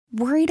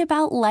Worried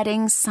about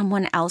letting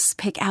someone else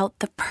pick out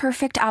the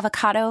perfect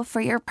avocado for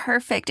your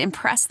perfect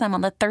impress them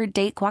on the third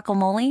date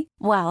guacamole?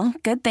 Well,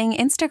 good thing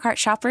Instacart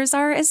shoppers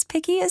are as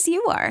picky as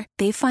you are.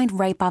 They find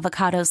ripe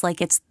avocados like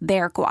it's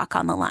their guac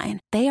on the line.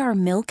 They are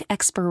milk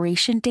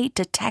expiration date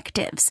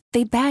detectives.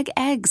 They bag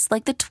eggs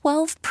like the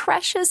 12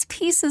 precious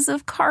pieces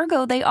of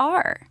cargo they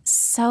are.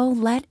 So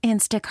let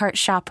Instacart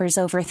shoppers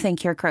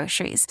overthink your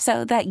groceries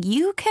so that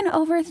you can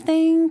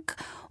overthink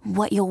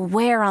what you'll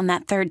wear on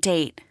that third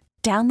date.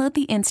 Download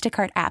the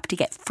Instacart app to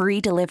get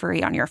free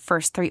delivery on your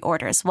first 3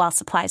 orders while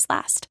supplies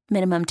last.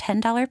 Minimum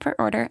 $10 per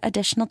order.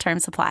 Additional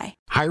terms apply.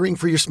 Hiring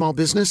for your small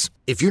business?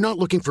 If you're not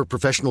looking for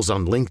professionals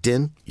on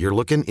LinkedIn, you're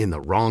looking in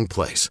the wrong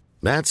place.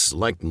 That's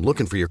like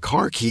looking for your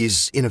car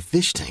keys in a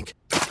fish tank.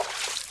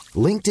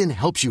 LinkedIn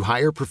helps you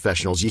hire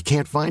professionals you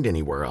can't find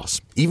anywhere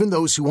else, even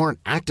those who aren't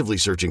actively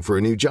searching for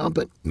a new job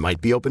but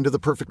might be open to the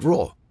perfect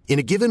role. In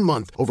a given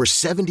month, over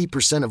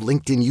 70% of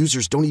LinkedIn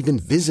users don't even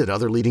visit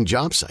other leading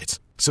job sites.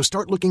 So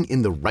start looking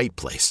in the right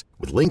place.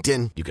 With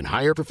LinkedIn, you can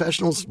hire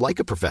professionals like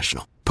a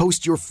professional.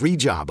 Post your free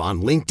job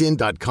on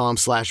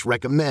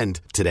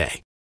linkedin.com/recommend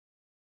today.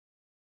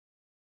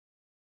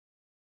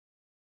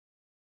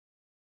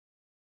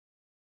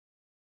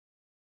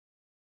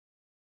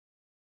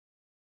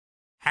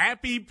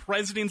 Happy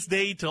President's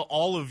Day to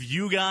all of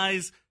you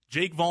guys.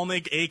 Jake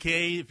Vulinec,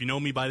 a.k.a., if you know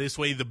me by this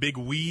way, the Big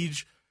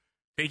Weege,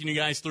 taking you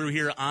guys through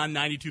here on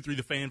 92.3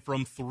 The Fan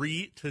from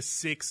 3 to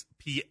 6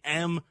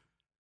 p.m.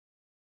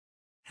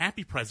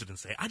 Happy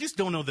President's Day. I just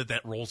don't know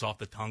that rolls off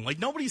the tongue. Like,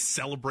 nobody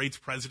celebrates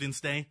President's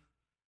Day.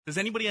 Does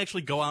anybody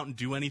actually go out and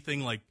do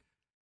anything? Like,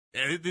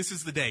 this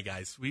is the day,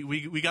 guys.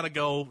 We got to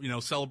go,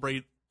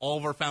 celebrate all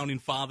of our founding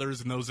fathers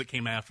and those that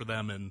came after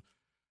them and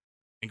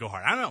go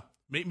hard. I don't know.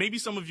 Maybe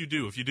some of you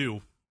do. If you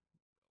do,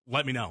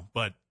 let me know.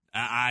 But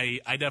I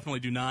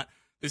definitely do not.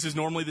 This is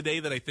normally the day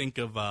that I think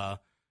of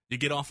you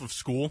get off of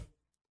school.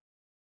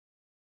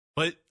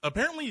 But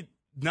apparently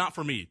not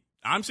for me.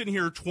 I'm sitting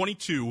here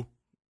 22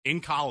 in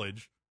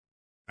college.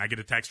 I get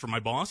a text from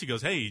my boss. He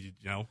goes, hey,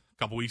 a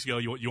couple weeks ago,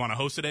 you want to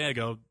host today? I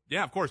go,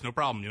 yeah, of course, no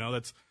problem.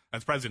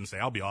 That's President's Day.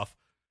 I'll be off.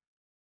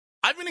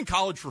 I've been in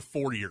college for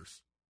 4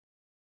 years.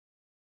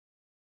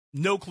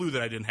 No clue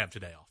that I didn't have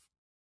today off.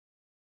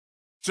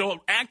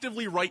 So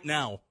actively right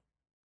now,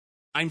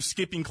 I'm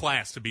skipping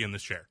class to be in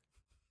this chair.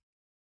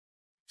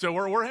 So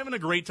we're having a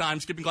great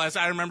time skipping class.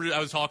 I remember I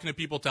was talking to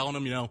people telling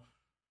them,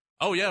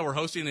 oh yeah, we're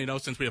hosting,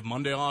 since we have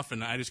Monday off,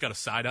 and I just got a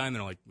side eye, and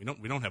they're like, we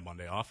don't have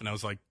Monday off, and I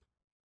was like,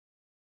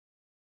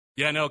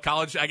 yeah, no,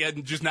 college, I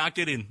get just not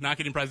getting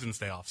President's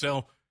Day off.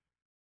 So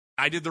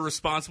I did the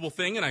responsible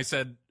thing, and I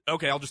said,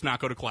 okay, I'll just not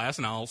go to class,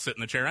 and I'll sit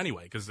in the chair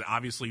anyway, because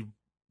obviously,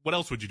 what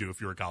else would you do if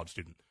you were a college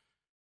student?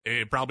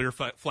 It probably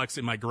reflects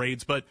in my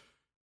grades, but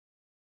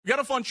we got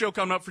a fun show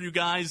coming up for you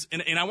guys,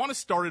 and I want to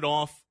start it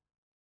off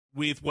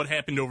with what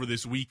happened over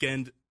this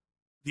weekend.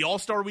 The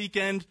All-Star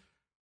Weekend,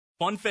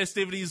 fun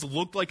festivities,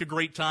 looked like a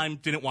great time,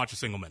 didn't watch a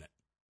single minute.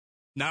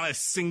 Not a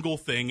single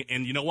thing,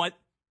 and you know what?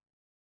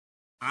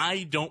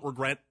 I don't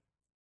regret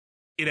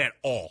it at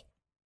all.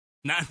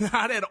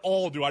 Not at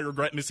all do I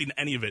regret missing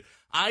any of it.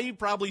 I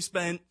probably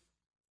spent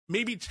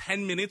maybe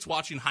 10 minutes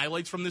watching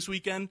highlights from this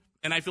weekend,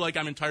 and I feel like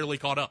I'm entirely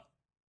caught up.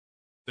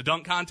 The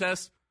dunk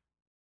contest,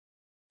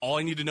 all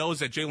I need to know is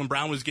that Jaylen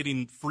Brown was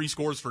getting free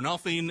scores for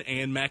nothing,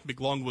 and Mac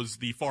McClung was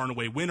the far and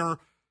away winner.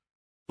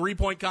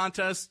 3-point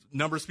contest,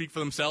 numbers speak for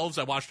themselves.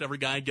 I watched every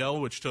guy go,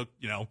 which took,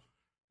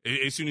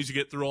 as soon as you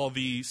get through all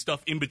the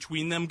stuff in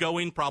between them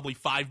going, probably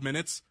 5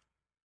 minutes.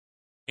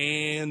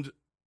 And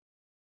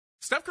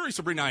Steph Curry,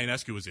 Sabrina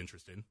Ionescu was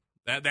interesting.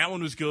 That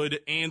one was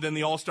good. And then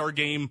the All-Star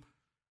game,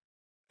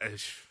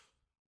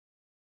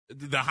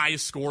 the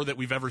highest score that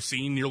we've ever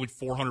seen, nearly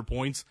 400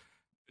 points.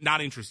 Not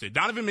interested.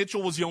 Donovan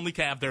Mitchell was the only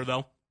Cav there,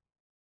 though.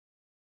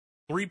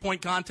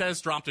 3-point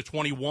contest, dropped to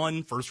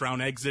 21,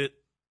 first-round exit.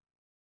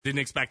 Didn't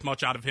expect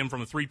much out of him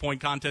from a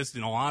 3-point contest,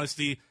 in all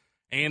honesty.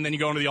 And then you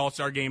go into the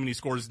All-Star game, and he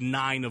scores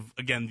 9 of,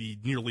 again, the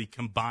nearly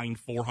combined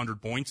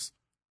 400 points.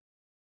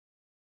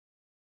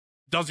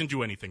 Doesn't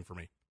do anything for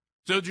me.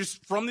 So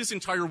just from this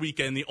entire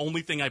weekend, the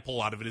only thing I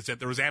pull out of it is that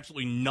there was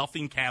absolutely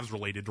nothing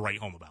Cavs-related to write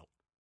home about.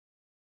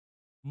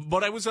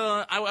 But I was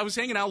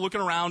hanging out, looking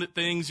around at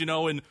things,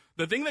 and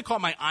the thing that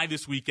caught my eye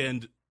this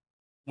weekend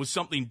was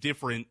something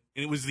different,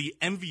 and it was the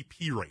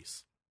MVP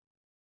race.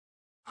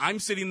 I'm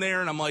sitting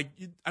there, and I'm like,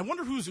 I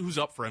wonder who's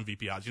up for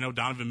MVP odds.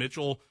 Donovan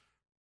Mitchell,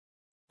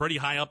 pretty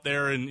high up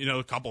there, and,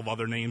 a couple of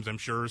other names, I'm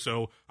sure.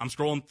 So I'm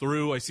scrolling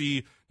through. I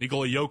see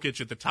Nikola Jokic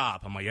at the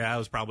top. I'm like, yeah, that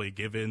was probably a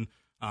given.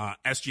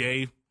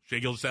 SGA, Shai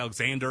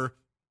Gilgeous-Alexander.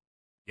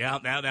 Yeah,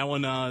 that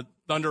one,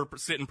 Thunder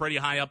sitting pretty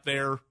high up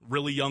there.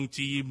 Really young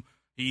team.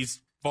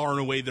 He's far and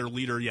away their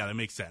leader. Yeah, that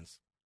makes sense.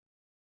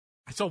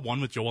 I saw one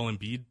with Joel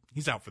Embiid.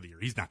 He's out for the year.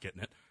 He's not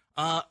getting it.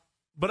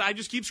 But I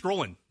just keep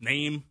scrolling.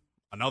 Name,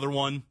 another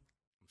one.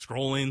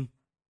 Scrolling.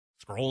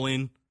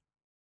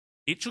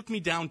 It took me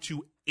down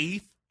to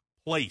 8th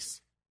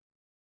place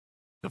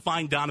to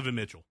find Donovan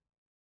Mitchell.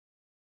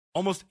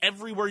 Almost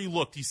everywhere you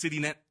looked, he's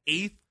sitting at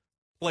 8th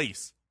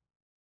place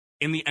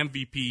in the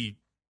MVP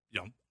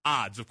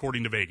odds,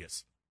 according to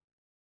Vegas.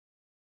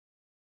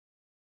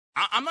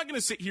 I'm not going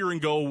to sit here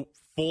and go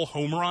full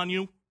homer on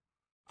you.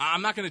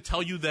 I'm not going to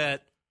tell you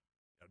that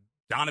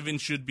Donovan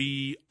should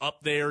be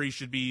up there. He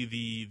should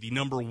be the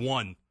number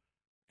one.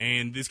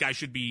 And this guy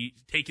should be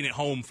taking it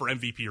home for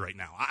MVP right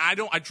now.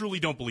 I truly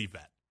don't believe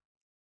that.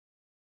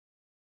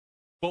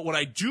 But what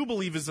I do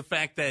believe is the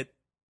fact that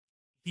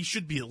he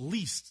should be at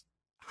least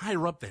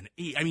higher up than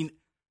 8. I mean,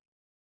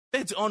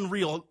 that's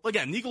unreal.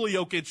 Again, Nikola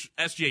Jokic,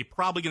 SGA,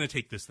 probably going to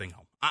take this thing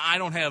home. I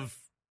don't have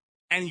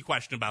any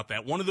question about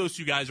that. One of those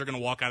two guys are going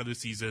to walk out of the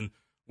season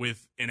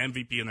with an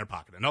MVP in their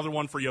pocket. Another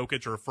one for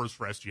Jokic or a first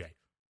for SGA.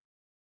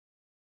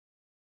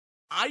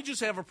 I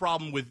just have a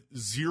problem with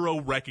zero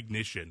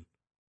recognition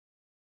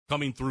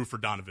coming through for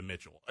Donovan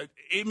Mitchell.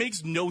 It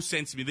makes no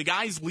sense to me. The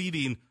guy's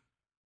leading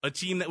a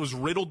team that was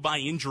riddled by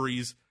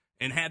injuries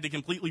and had to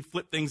completely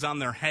flip things on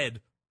their head,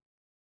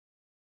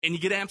 and you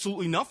get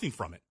absolutely nothing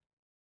from it.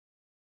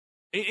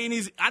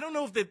 And I don't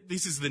know if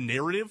this is the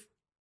narrative,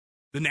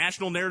 the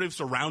national narrative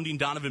surrounding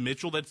Donovan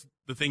Mitchell that's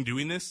the thing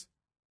doing this.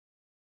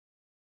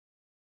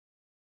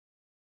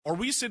 Are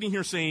we sitting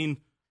here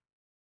saying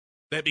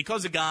that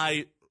because a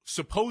guy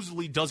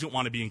supposedly doesn't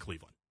want to be in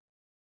Cleveland,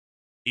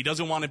 he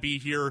doesn't want to be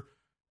here,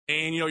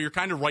 and you're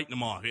kind of writing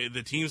him off?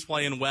 The team's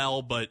playing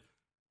well, but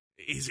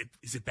is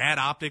it bad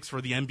optics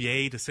for the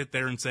NBA to sit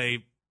there and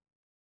say,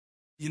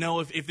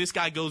 if this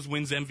guy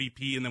wins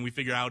MVP, and then we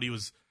figure out he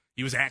was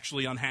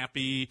actually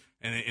unhappy,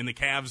 and the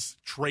Cavs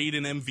trade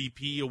an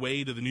MVP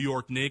away to the New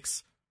York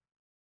Knicks,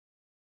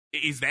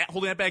 is that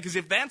holding that back? Because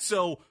if that's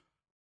so,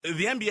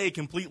 the NBA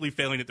completely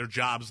failing at their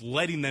jobs,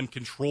 letting them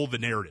control the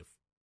narrative.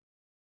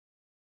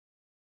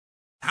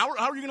 How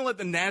are you going to let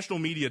the national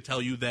media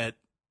tell you that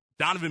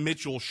Donovan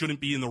Mitchell shouldn't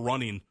be in the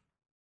running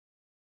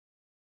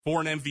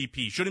for an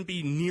MVP, shouldn't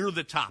be near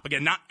the top?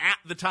 Again, not at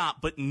the top,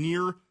 but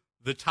near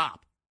the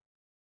top.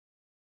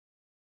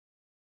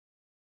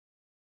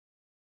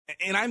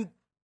 And I'm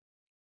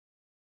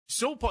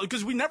so,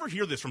 because we never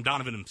hear this from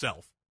Donovan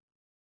himself.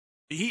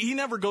 He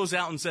never goes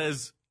out and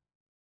says,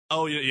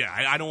 oh, yeah,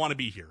 I don't want to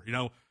be here.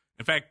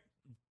 In fact,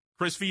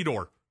 Chris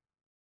Fedor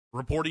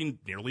reporting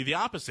nearly the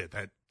opposite,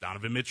 that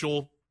Donovan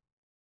Mitchell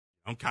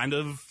kind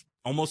of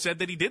almost said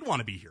that he did want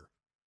to be here.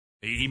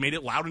 He made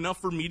it loud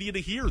enough for media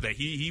to hear that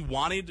he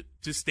wanted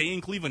to stay in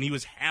Cleveland. He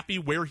was happy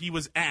where he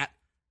was at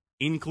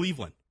in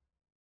Cleveland.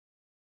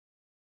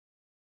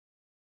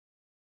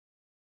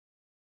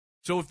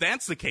 So if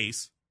that's the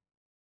case,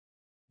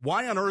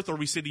 why on earth are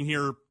we sitting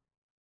here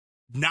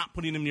not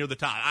putting him near the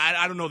top?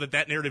 I don't know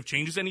that narrative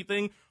changes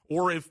anything,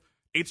 or if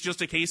it's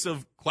just a case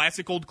of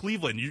classic old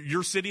Cleveland.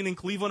 You're sitting in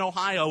Cleveland,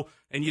 Ohio,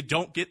 and you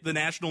don't get the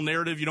national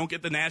narrative. You don't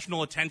get the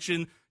national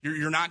attention.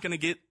 You're not going to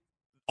get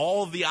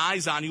all of the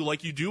eyes on you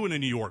like you do in a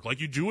New York,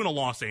 like you do in a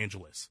Los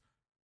Angeles.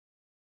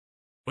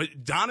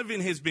 But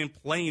Donovan has been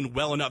playing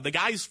well enough. The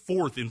guy's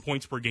 4th in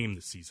points per game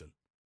this season.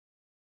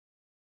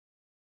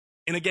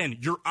 And again,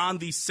 you're on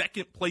the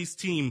second-place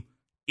team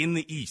in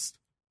the East,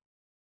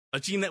 a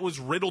team that was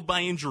riddled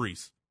by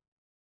injuries.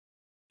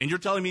 And you're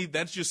telling me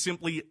that's just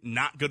simply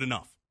not good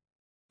enough.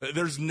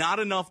 There's not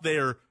enough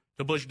there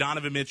to push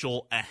Donovan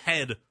Mitchell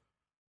ahead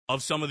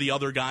of some of the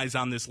other guys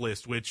on this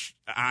list, which,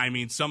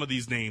 some of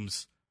these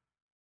names,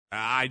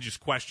 I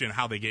just question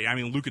how they get.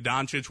 Luka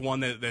Doncic,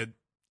 one that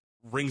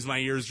rings my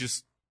ears,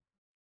 just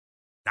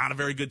not a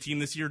very good team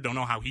this year. Don't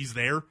know how he's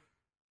there.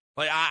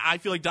 I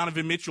feel like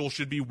Donovan Mitchell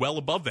should be well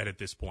above that at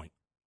this point.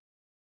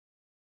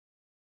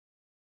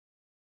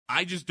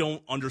 I just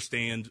don't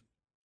understand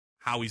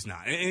how he's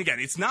not. And again,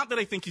 it's not that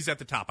I think he's at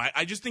the top.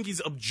 I just think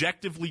he's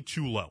objectively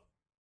too low.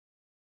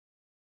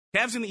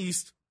 Cavs in the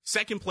East,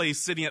 second place,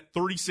 sitting at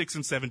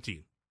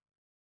 36-17.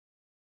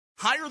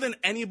 Higher than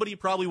anybody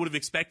probably would have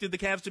expected the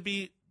Cavs to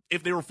be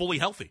if they were fully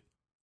healthy.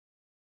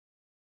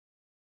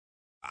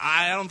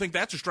 I don't think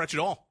that's a stretch at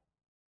all.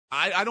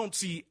 I don't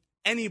see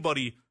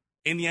anybody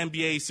in the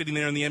NBA sitting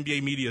there in the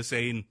NBA media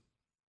saying,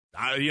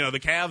 the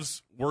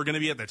Cavs were going to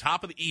be at the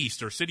top of the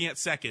East or sitting at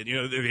second.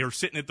 They were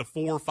sitting at the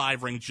 4 or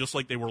 5 range just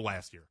like they were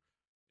last year.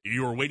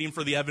 You were waiting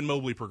for the Evan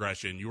Mobley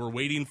progression. You were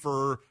waiting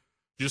for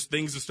just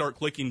things to start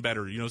clicking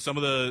better. Some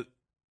of the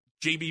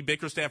JB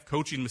Bickerstaff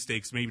coaching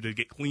mistakes maybe to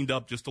get cleaned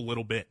up just a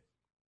little bit.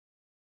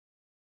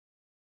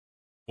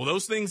 Well,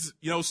 those things,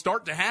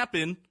 start to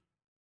happen,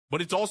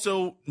 but it's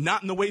also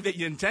not in the way that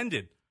you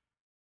intended.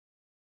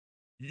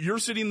 You're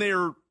sitting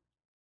there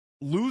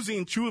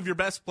losing 2 of your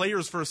best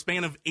players for a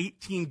span of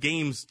 18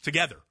 games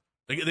together.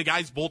 The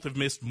guys both have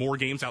missed more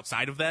games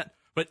outside of that,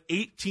 but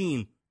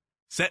 18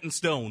 set in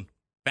stone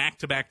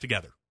back-to-back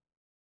together.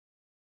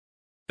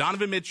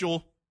 Donovan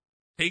Mitchell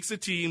takes a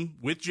team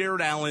with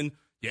Jared Allen.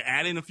 You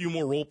add in a few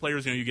more role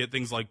players. You get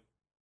things like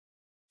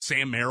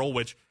Sam Merrill,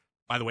 which,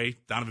 by the way,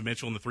 Donovan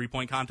Mitchell in the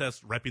three-point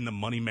contest, repping the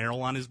money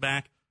Merrill on his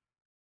back.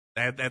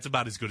 That's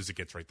about as good as it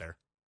gets right there.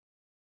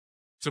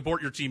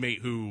 Support your teammate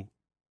who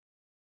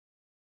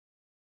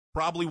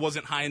probably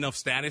wasn't high enough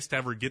status to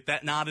ever get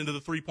that nod into the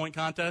three-point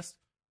contest.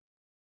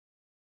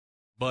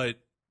 But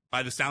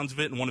by the sounds of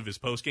it, in one of his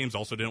post games,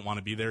 also didn't want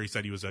to be there. He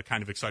said he was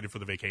kind of excited for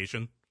the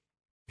vacation.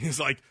 He's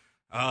like,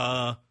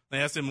 they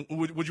asked him,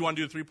 would you want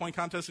to do a three-point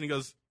contest? And he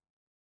goes,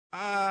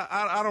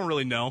 I don't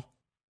really know.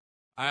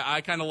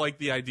 I kind of like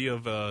the idea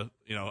of, I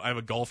have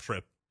a golf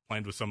trip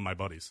planned with some of my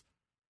buddies.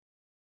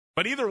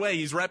 But either way,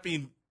 he's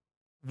repping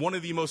one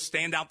of the most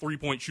standout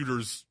three-point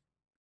shooters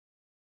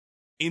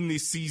in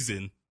this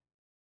season.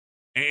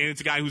 And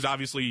it's a guy who's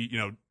obviously,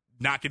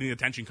 not getting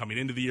attention coming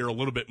into the year, a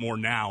little bit more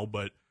now,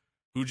 but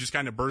who just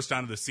kind of burst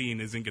onto the scene,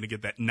 isn't going to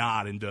get that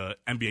nod into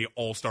NBA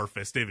All-Star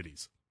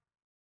festivities.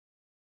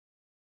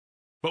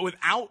 But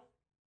without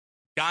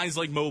guys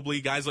like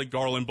Mobley, guys like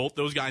Garland, both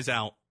those guys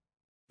out,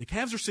 the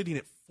Cavs are sitting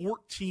at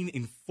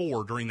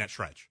 14-4 during that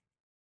stretch.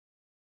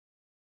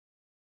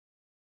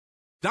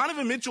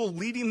 Donovan Mitchell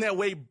leading that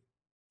way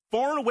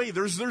far and away.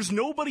 There's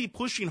nobody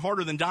pushing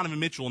harder than Donovan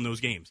Mitchell in those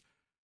games.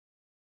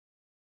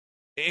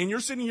 And you're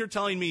sitting here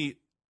telling me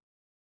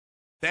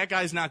that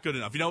guy's not good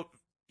enough.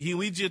 He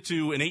leads you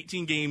to in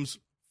 18 games,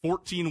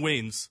 14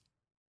 wins,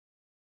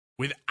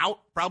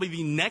 without probably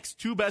the next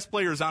two best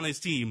players on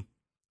his team,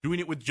 doing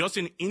it with just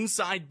an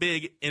inside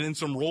big and then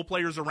some role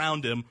players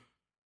around him.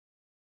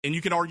 And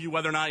you can argue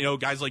whether or not,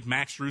 guys like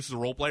Max Strus is a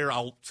role player.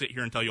 I'll sit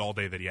here and tell you all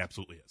day that he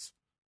absolutely is.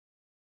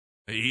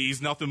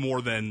 He's nothing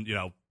more than,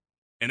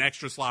 an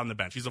extra slot on the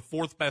bench. He's a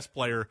fourth best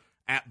player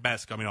at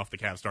best coming off the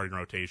Cavs starting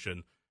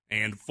rotation.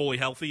 And fully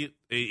healthy,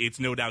 it's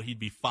no doubt he'd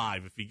be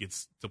 5 if he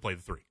gets to play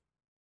the 3.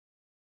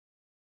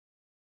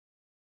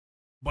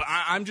 But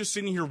I'm just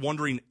sitting here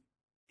wondering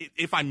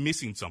if I'm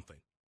missing something.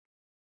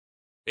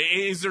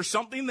 Is there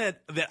something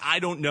that I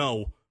don't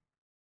know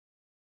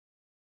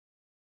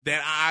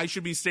that I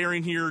should be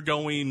staring here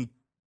going,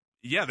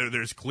 yeah,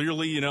 there's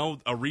clearly,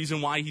 a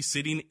reason why he's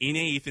sitting in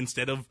 8th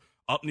instead of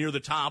up near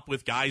the top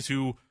with guys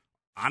who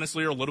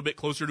honestly are a little bit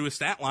closer to his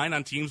stat line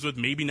on teams with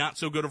maybe not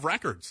so good of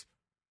records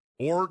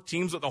or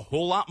teams with a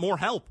whole lot more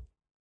help.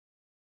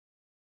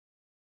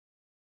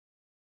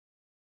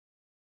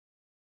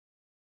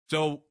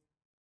 So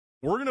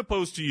we're going to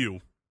pose to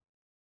you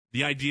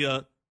the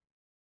idea,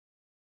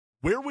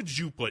 where would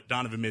you put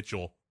Donovan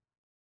Mitchell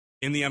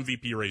in the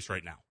MVP race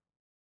right now?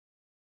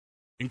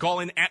 You can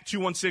call in at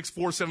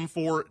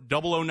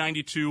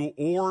 216-474-0092,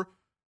 or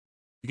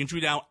you can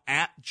tweet out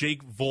at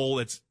Jake Vul.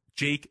 That's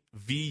Jake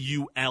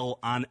VUL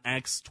on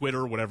X,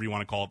 Twitter, whatever you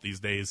want to call it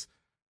these days.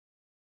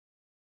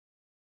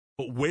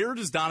 But where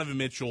does Donovan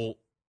Mitchell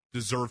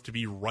deserve to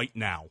be right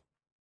now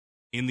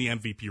in the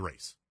MVP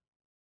race?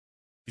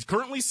 He's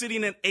currently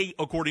sitting at 8,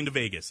 according to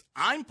Vegas.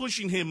 I'm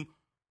pushing him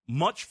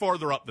much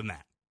farther up than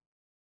that.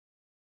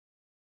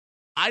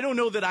 I don't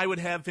know that I would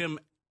have him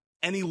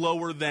any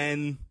lower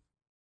than,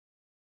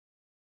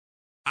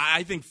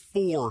 I think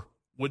 4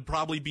 would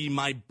probably be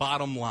my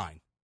bottom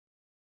line.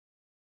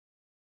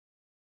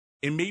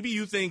 And maybe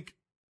you think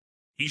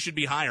he should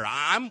be higher.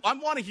 I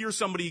want to hear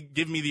somebody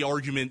give me the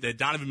argument that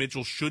Donovan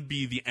Mitchell should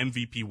be the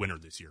MVP winner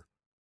this year.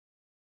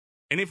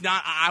 And if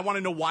not, I want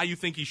to know why you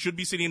think he should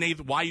be sitting in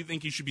 8th, why you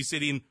think he should be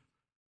sitting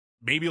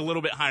maybe a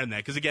little bit higher than that.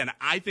 Because, again,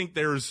 I think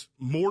there's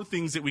more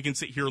things that we can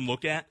sit here and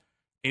look at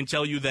and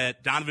tell you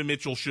that Donovan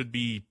Mitchell should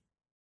be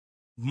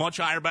much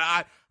higher.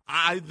 But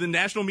the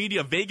national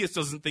media, Vegas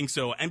doesn't think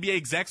so. NBA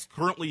execs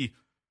currently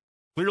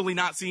clearly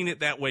not seeing it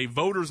that way.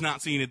 Voters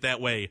not seeing it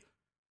that way.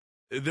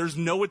 There's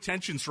no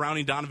attention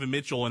surrounding Donovan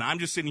Mitchell, and I'm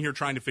just sitting here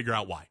trying to figure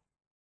out why.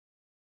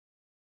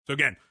 So,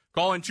 again,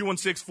 call in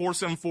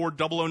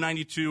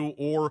 216-474-0092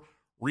 or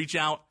reach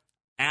out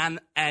on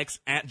X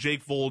at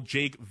Jake Vul,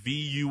 Jake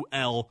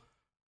VUL.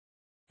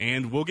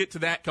 And we'll get to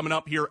that coming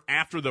up here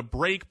after the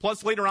break.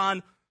 Plus, later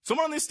on,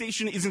 someone on this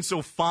station isn't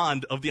so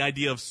fond of the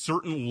idea of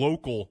certain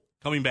local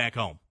coming back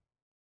home.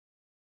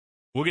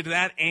 We'll get to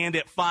that. And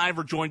at 5,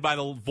 we're joined by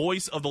the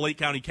voice of the Lake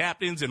County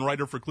Captains and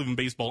writer for Cleveland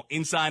Baseball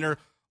Insider,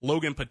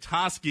 Logan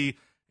Petoskey,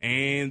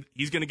 and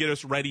he's going to get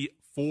us ready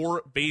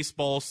for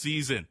baseball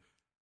season.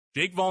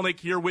 Jake Vulinec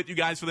here with you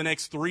guys for the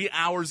next 3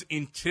 hours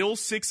until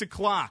 6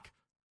 o'clock.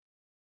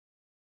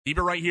 Keep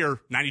it right here,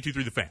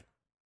 92.3 The Fan.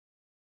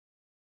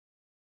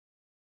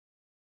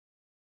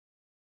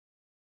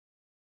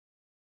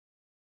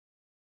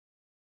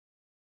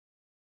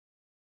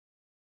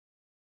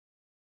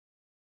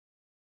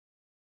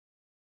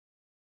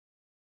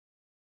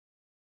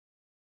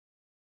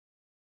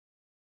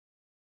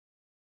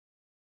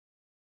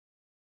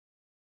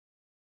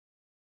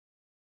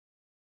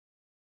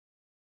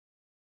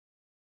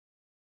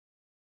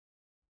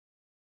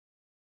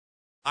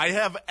 I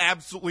have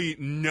absolutely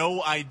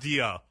no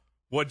idea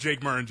what Jake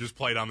Murren just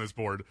played on this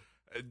board.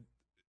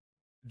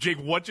 Jake,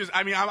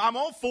 I'm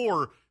all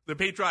for the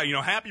patriotic,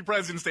 happy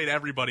President's Day to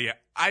everybody.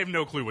 I have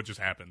no clue what just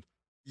happened.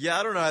 Yeah,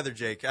 I don't know either,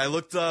 Jake. I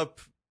looked up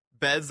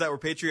beds that were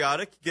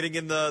patriotic, getting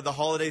in the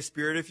holiday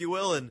spirit, if you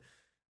will, and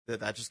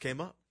that just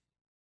came up.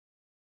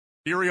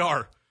 Here we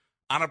are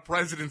on a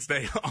President's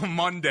Day on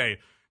Monday.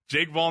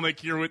 Jake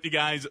Vulinec here with you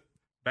guys.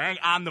 Bang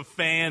on the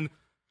Fan.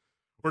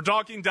 We're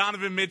talking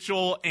Donovan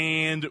Mitchell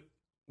and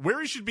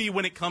where he should be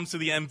when it comes to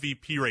the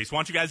MVP race. Why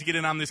don't you guys get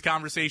in on this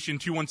conversation,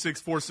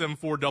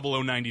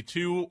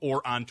 216-474-0092,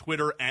 or on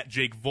Twitter at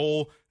Jake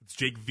Vul. It's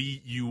Jake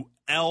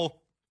VUL.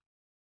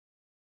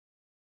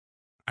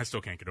 I still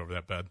can't get over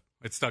that bed.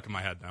 It's stuck in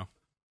my head now.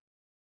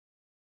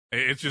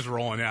 It's just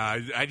rolling. Yeah,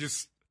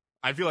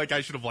 I feel like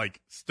I should have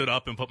stood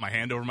up and put my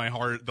hand over my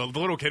heart. The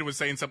little kid was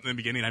saying something in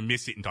the beginning. I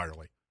missed it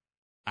entirely.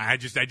 I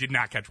did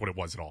not catch what it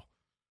was at all.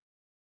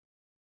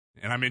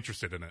 And I'm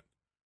interested in it.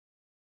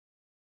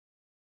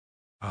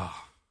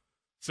 Oh.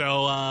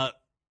 So,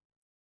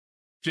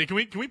 Jay, can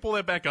we pull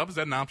that back up? Is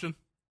that an option?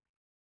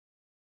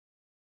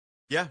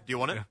 Yeah. Do you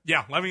want it?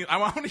 Yeah. I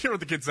want to hear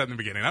what the kid said in the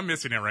beginning. I'm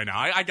missing it right now.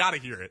 I got to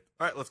hear it.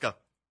 All right, let's go.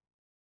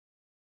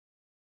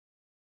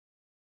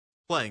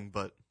 Playing,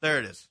 but there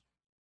it is.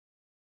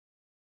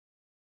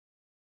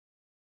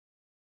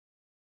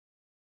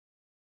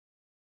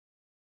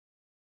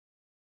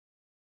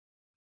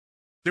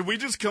 Did we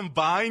just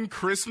combine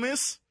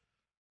Christmas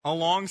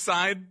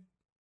alongside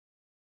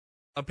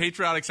a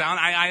patriotic sound?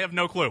 I have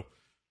no clue.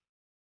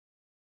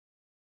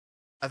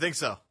 I think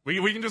so.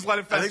 We can just let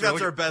it fester. I think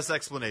that's our best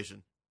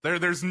explanation.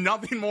 There's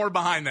nothing more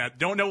behind that.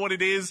 Don't know what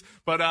it is,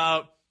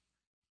 but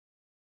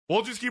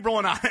we'll just keep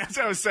rolling on. As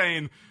I was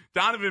saying,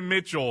 Donovan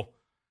Mitchell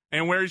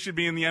and where he should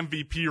be in the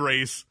MVP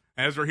race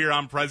as we're here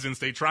on President's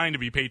Day trying to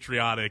be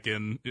patriotic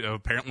and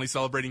apparently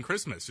celebrating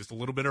Christmas just a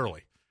little bit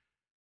early.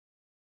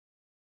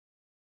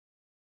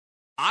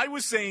 I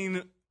was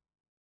saying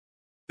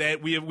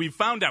that we've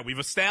found out, we've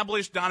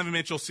established Donovan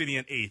Mitchell sitting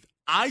at 8th.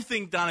 I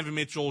think Donovan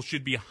Mitchell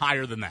should be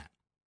higher than that.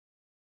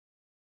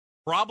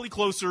 Probably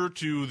closer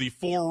to the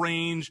 4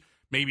 range,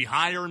 maybe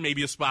higher,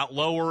 maybe a spot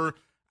lower.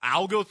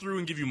 I'll go through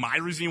and give you my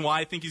reason why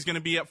I think he's going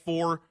to be at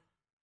 4.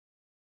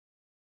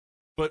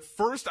 But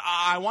first,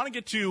 I want to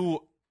get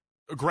to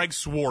Greg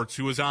Swartz,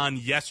 who was on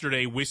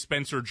yesterday with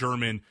Spencer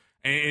German.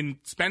 And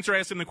Spencer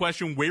asked him the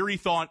question where he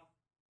thought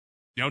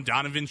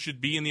Donovan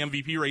should be in the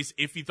MVP race,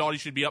 if he thought he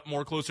should be up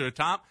more closer to the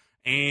top.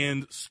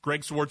 And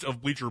Greg Swartz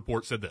of Bleacher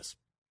Report said this.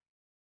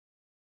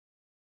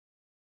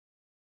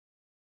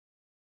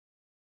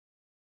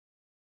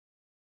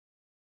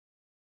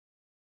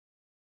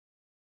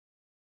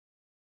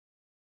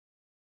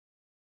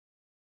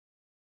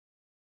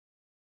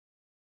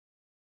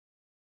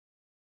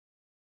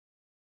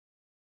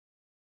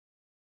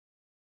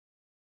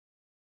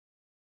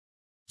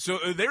 So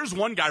there's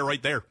one guy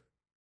right there.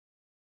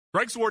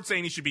 Greg Swartz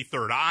saying he should be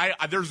 3rd.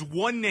 There's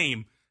one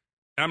name,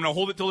 and I'm going to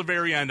hold it till the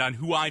very end on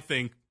who I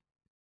think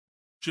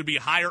should be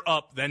higher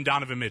up than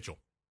Donovan Mitchell.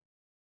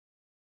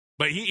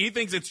 But he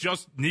thinks it's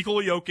just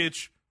Nikola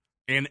Jokic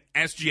and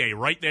SGA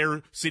right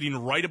there, sitting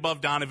right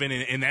above Donovan,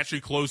 and that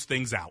should close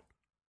things out.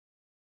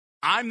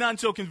 I'm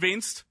not so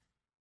convinced.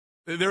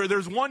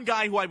 There's one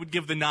guy who I would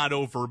give the nod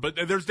over, but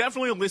there's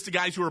definitely a list of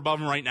guys who are above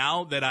him right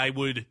now that I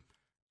would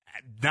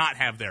not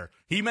have there.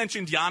 He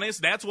mentioned Giannis.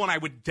 That's one I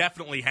would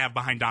definitely have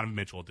behind Donovan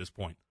Mitchell at this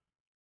point.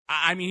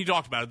 I mean, he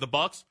talked about it. The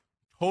Bucks,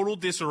 total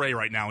disarray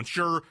right now. And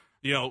sure,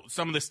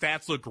 some of the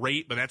stats look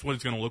great, but that's what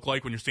it's going to look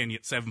like when you're standing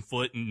at 7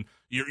 foot and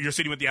you're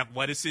sitting with the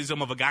athleticism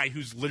of a guy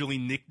who's literally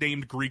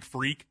nicknamed Greek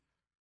Freak.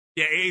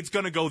 Yeah, it's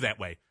going to go that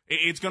way.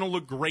 It's going to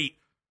look great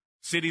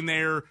sitting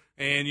there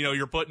and,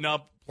 you're putting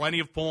up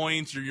plenty of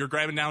points. You're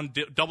grabbing down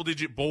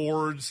double-digit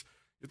boards.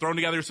 You're throwing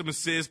together some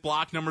assists.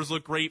 Block numbers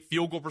look great.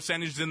 Field goal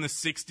percentages in the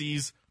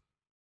 60s.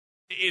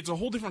 It's a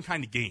whole different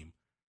kind of game.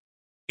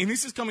 And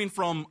this is coming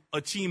from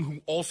a team who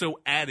also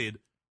added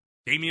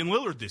Damian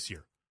Lillard this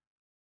year.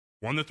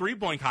 Won the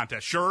three-point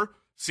contest. Sure,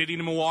 sitting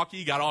in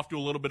Milwaukee, got off to a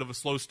little bit of a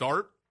slow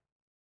start.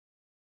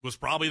 Was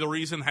probably the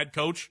reason head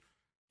coach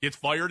gets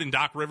fired and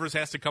Doc Rivers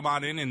has to come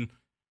on in and,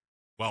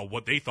 well,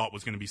 what they thought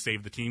was going to be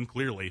save the team,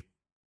 clearly.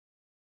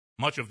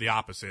 Much of the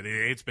opposite.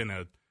 It's been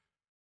a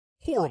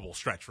horrible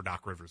stretch for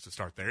Doc Rivers to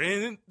start there.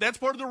 And that's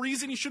part of the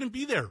reason he shouldn't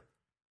be there.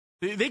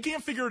 They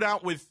can't figure it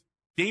out with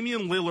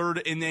Damian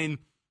Lillard and then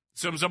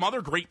some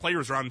other great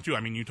players around him, too.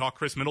 I mean, you talk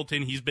Chris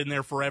Middleton. He's been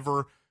there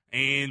forever.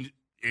 And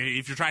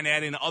if you're trying to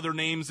add in other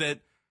names that,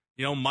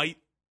 might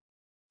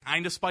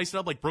kind of spice it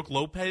up, like Brook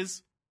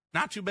Lopez,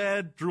 not too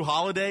bad. Drew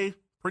Holiday,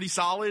 pretty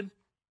solid.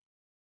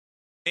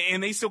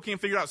 And they still can't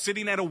figure it out.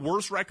 Sitting at a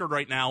worse record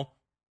right now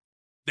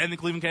than the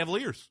Cleveland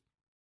Cavaliers.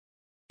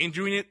 And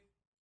doing it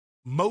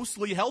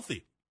mostly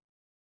healthy.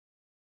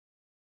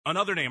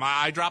 Another name,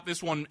 I dropped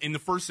this one in the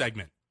first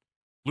segment.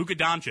 Luka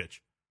Doncic.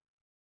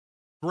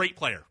 Great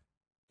player.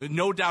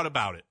 No doubt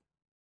about it.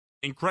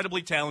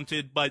 Incredibly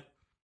talented, but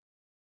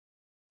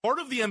part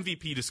of the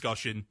MVP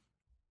discussion,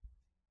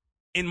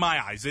 in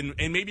my eyes, and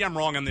maybe I'm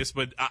wrong on this,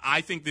 but I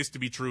think this to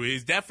be true,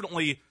 is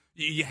definitely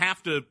you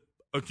have to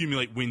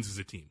accumulate wins as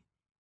a team.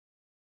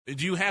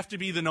 Do you have to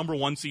be the number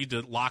 1 seed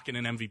to lock in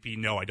an MVP?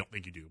 No, I don't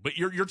think you do. But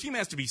your team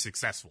has to be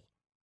successful.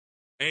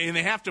 And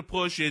they have to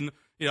push in,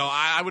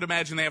 I would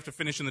imagine they have to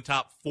finish in the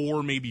top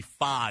 4, maybe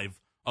 5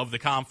 of the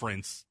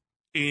conference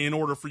in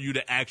order for you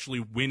to actually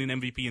win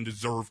an MVP and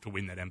deserve to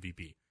win that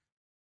MVP.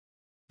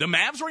 The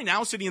Mavs right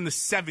now sitting in the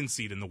 7th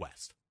seed in the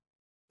West.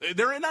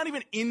 They're not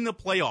even in the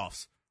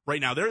playoffs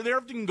right now. They're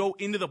having to go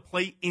into the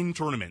play-in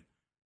tournament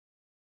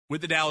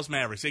with the Dallas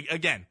Mavericks.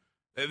 Again,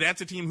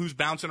 that's a team who's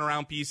bouncing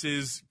around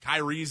pieces.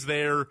 Kyrie's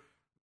there.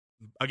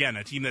 Again,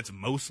 a team that's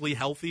mostly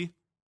healthy.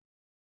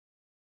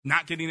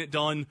 Not getting it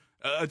done.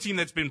 A team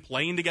that's been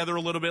playing together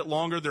a little bit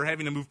longer, they're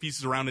having to move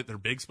pieces around at their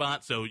big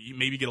spot, so you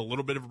maybe get a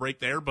little bit of a break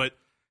there, but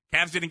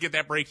Cavs didn't get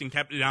that break and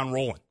kept it down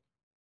rolling.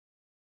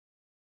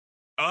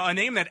 A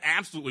name that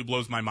absolutely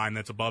blows my mind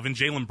that's above, and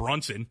Jalen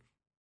Brunson.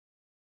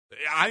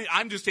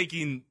 I'm just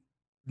taking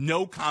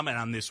no comment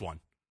on this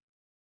one.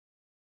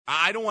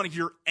 I don't want to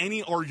hear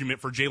any argument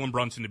for Jalen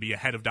Brunson to be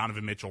ahead of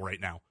Donovan Mitchell right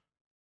now.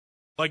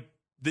 Like,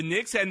 the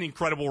Knicks had an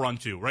incredible run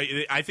too, right?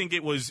 I think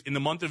it was in the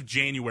month of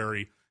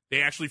January,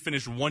 they actually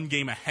finished one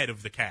game ahead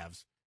of the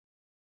Cavs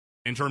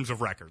in terms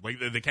of record. Like,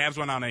 the Cavs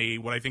went on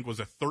what I think was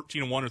a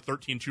 13-1 or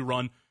 13-2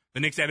 run. The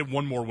Knicks added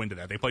one more win to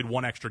that. They played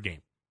one extra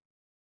game.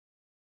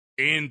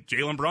 And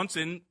Jalen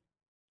Brunson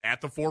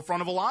at the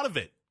forefront of a lot of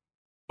it.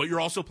 But you're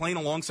also playing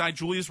alongside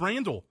Julius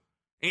Randle.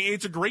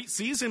 It's a great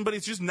season, but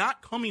it's just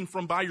not coming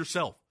from by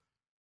yourself.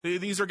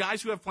 These are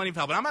guys who have plenty of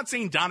help. And I'm not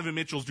saying Donovan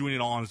Mitchell's doing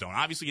it all on his own.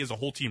 Obviously, he has a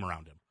whole team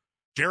around him.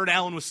 Jared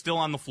Allen was still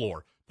on the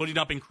floor, putting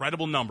up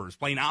incredible numbers,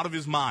 playing out of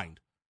his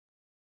mind.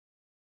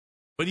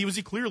 But he was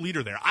a clear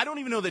leader there. I don't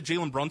even know that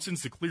Jalen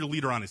Brunson's the clear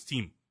leader on his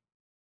team.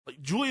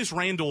 Like, Julius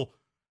Randle,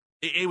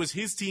 it was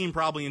his team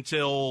probably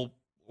until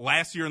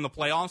last year in the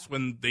playoffs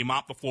when they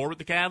mopped the floor with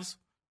the Cavs.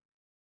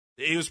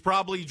 It was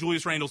probably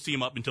Julius Randle's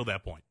team up until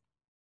that point.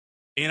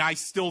 And I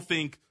still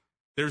think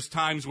there's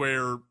times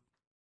where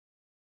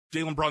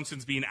Jalen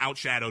Brunson's being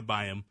outshadowed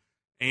by him,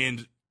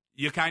 and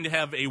you kind of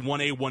have a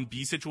 1A,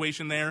 1B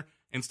situation there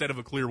instead of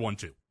a clear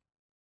 1-2.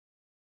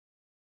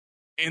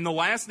 And the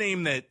last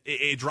name that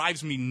it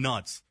drives me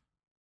nuts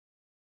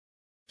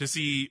to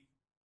see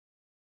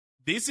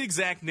this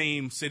exact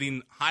name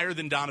sitting higher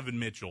than Donovan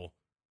Mitchell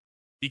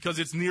because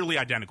it's nearly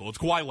identical. It's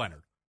Kawhi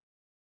Leonard.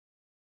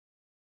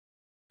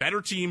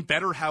 Better team,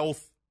 better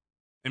health,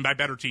 and by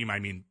better team, I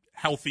mean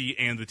healthy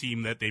and the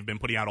team that they've been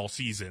putting out all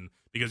season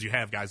because you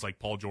have guys like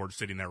Paul George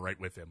sitting there right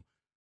with him.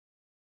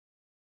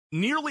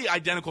 Nearly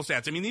identical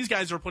stats. I mean, these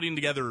guys are putting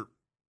together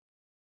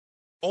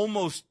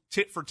almost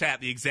tit for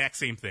tat the exact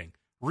same thing.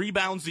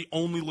 Rebounds, the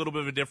only little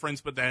bit of a difference,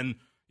 but then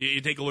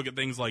you take a look at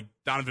things like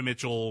Donovan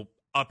Mitchell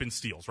up in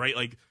steals, right?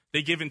 Like,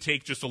 they give and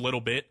take just a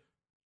little bit.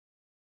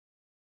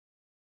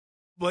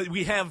 But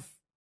we have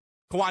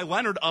Kawhi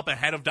Leonard up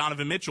ahead of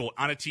Donovan Mitchell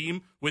on a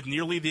team with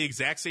nearly the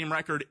exact same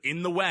record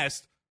in the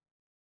West,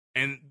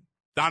 and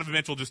Donovan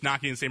Mitchell just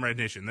not getting the same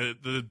recognition.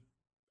 The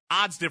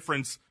odds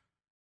difference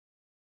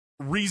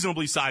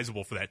reasonably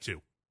sizable for that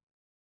too.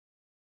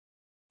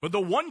 But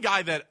the one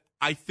guy that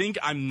I think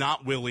I'm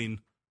not willing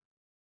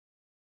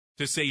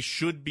to say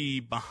should be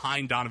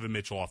behind Donovan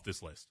Mitchell off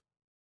this list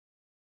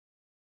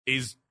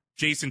is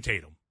Jason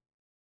Tatum.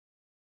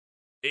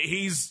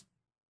 He's,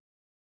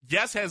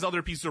 yes, has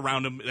other pieces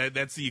around him.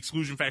 That's the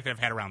exclusion factor I've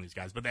had around these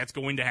guys, but that's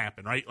going to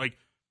happen, right? Like,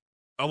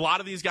 a lot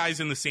of these guys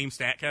in the same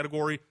stat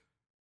category.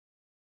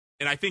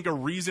 And I think a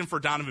reason for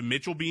Donovan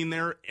Mitchell being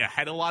there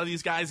ahead of a lot of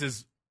these guys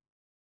is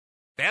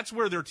that's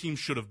where their team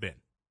should have been.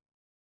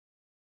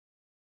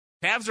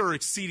 Cavs are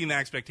exceeding that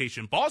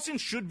expectation. Boston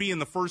should be in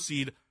the first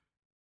seed,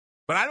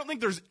 but I don't think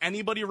there's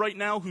anybody right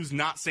now who's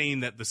not saying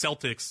that the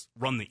Celtics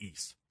run the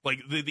East. Like,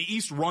 the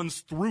East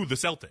runs through the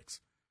Celtics.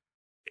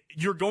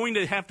 You're going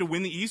to have to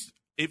win the East.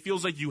 It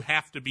feels like you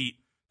have to beat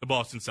the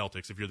Boston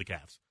Celtics if you're the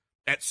Cavs.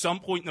 At some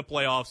point in the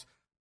playoffs,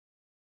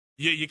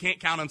 you can't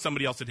count on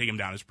somebody else to take them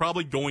down. It's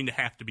probably going to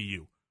have to be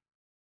you.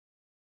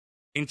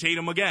 And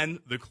Tatum, again,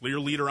 the clear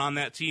leader on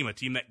that team, a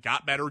team that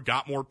got better,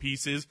 got more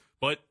pieces,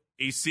 but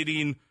is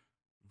sitting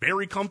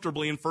very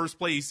comfortably in first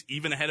place,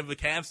 even ahead of the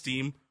Cavs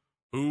team,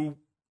 who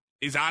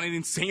is on an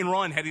insane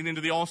run heading into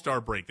the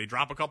All-Star break. They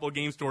drop a couple of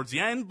games towards the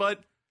end,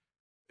 but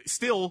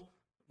still,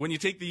 when you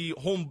take the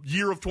whole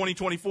year of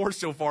 2024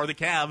 so far, the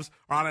Cavs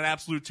are on an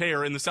absolute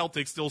tear, and the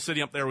Celtics still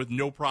sitting up there with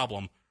no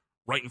problem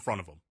right in front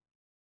of them.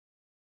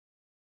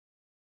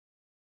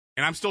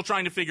 And I'm still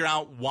trying to figure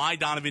out why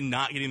Donovan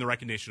not getting the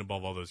recognition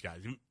above all those guys.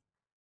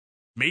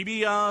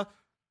 Maybe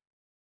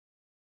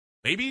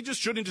he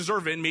just shouldn't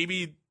deserve it, and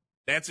maybe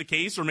that's the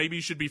case, or maybe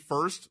he should be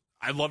first.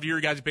 I'd love to hear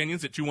your guys'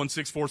 opinions at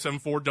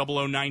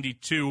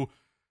 216-474-0092.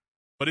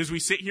 But as we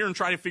sit here and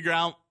try to figure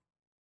out,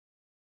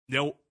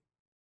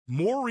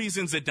 more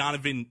reasons that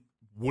Donovan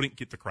wouldn't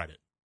get the credit.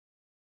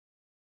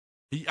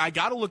 I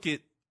got to look at,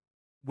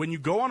 when you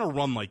go on a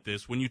run like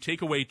this, when you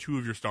take away two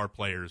of your star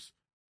players,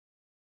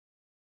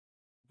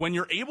 when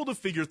you're able to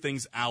figure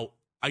things out,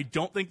 I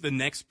don't think the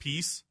next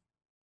piece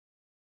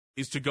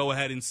is to go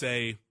ahead and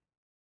say,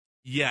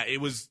 yeah,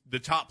 it was the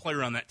top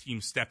player on that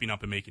team stepping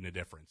up and making a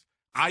difference.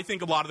 I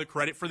think a lot of the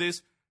credit for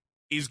this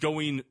is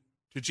going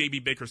to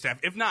JB Bickerstaff,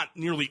 if not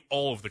nearly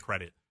all of the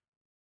credit.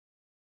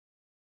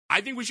 I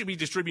think we should be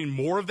distributing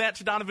more of that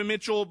to Donovan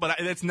Mitchell, but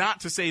that's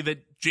not to say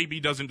that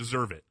JB doesn't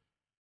deserve it.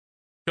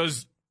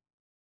 Because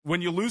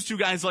when you lose two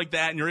guys like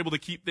that and you're able to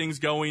keep things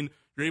going,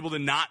 you're able to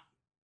not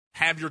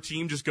have your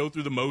team just go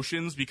through the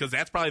motions, because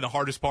that's probably the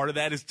hardest part of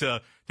that, is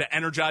to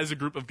energize a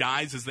group of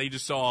guys as they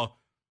just saw,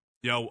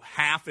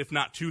 half, if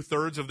not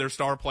 2/3 of their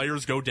star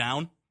players go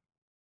down.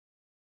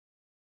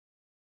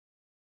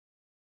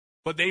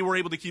 But they were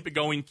able to keep it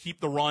going, keep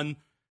the run,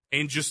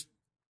 and just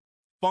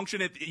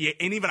function at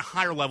an even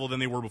higher level than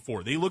they were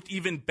before. They looked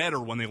even better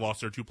when they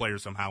lost their 2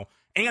 players somehow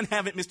and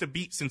haven't missed a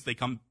beat since they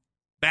come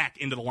back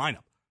into the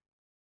lineup.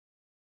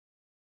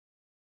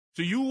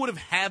 So you would have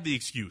had the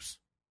excuse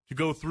to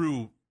go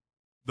through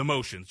the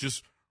motions,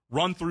 just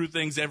run through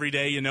things every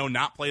day,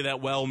 not play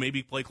that well,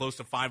 maybe play close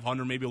to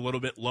 500, maybe a little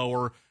bit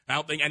lower. I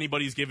don't think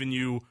anybody's giving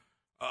you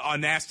a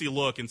nasty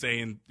look and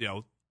saying,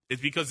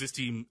 it's because this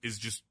team is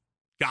just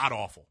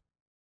god-awful.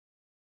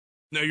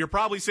 No, you're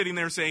probably sitting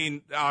there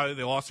saying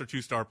they lost their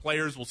 2-star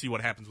players. We'll see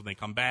what happens when they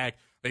come back.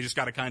 They just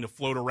got to kind of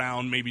float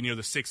around maybe near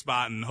the 6th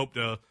spot and hope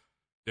to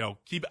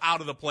keep out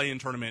of the play-in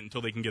tournament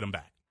until they can get them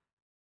back.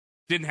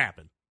 Didn't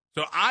happen.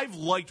 So I've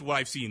liked what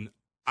I've seen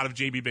out of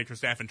J.B.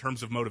 Bickerstaff in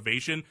terms of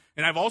motivation,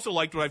 and I've also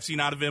liked what I've seen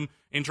out of him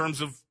in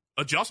terms of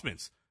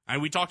adjustments.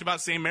 And we talked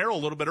about Sam Merrill a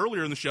little bit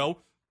earlier in the show.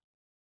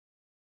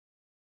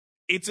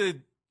 It's a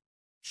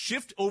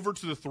shift over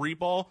to the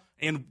 3-ball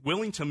and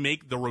willing to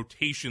make the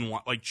rotation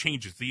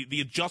changes,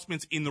 the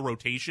adjustments in the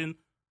rotation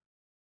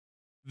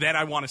that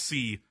I want to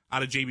see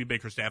out of J.B.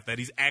 Bickerstaff that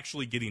he's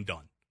actually getting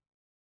done.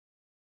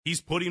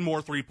 He's putting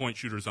more 3-point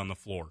shooters on the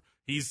floor.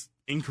 He's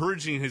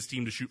encouraging his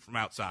team to shoot from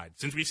outside.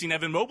 Since we've seen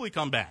Evan Mobley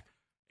come back,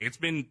 it's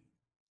been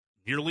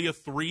nearly a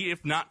 3,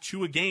 if not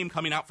 2 a game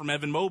coming out from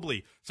Evan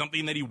Mobley,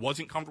 something that he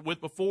wasn't comfortable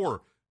with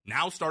before.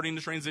 Now starting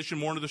to transition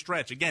more into the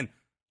stretch. Again,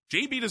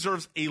 JB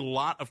deserves a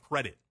lot of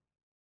credit.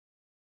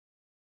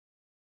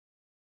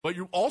 But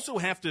you also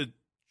have to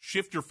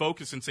shift your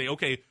focus and say,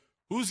 okay,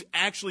 who's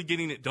actually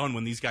getting it done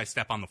when these guys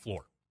step on the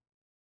floor?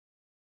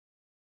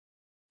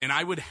 And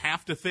I would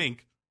have to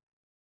think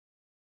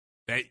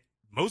that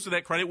most of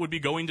that credit would be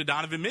going to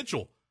Donovan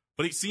Mitchell.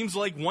 But it seems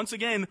like, once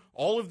again,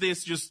 all of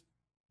this just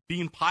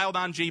being piled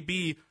on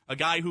JB, a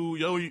guy who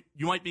you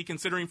might be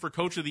considering for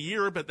Coach of the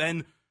Year, but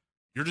then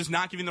you're just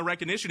not giving the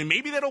recognition. And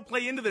maybe that'll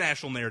play into the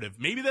national narrative.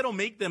 Maybe that'll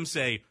make them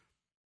say,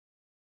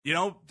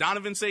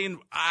 Donovan saying,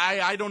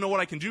 I don't know what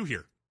I can do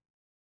here.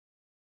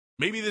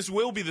 Maybe this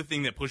will be the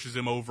thing that pushes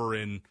him over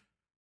and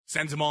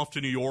sends him off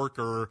to New York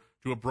or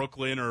to a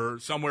Brooklyn or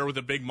somewhere with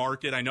a big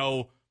market. I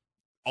know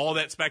all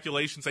that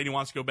speculation saying he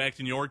wants to go back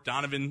to New York.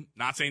 Donovan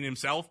not saying it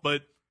himself,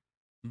 but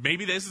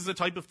maybe this is the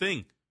type of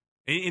thing.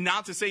 And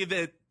not to say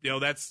that,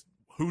 that's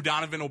who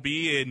Donovan will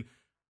be and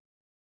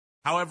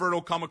however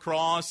it'll come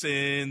across.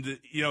 And,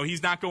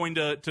 he's not going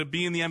to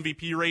be in the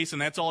MVP race and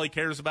that's all he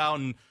cares about.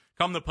 And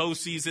come the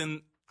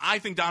postseason, I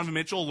think Donovan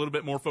Mitchell a little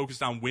bit more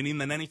focused on winning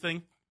than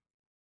anything.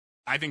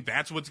 I think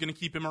that's what's going to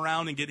keep him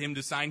around and get him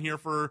to sign here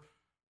for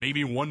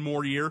maybe 1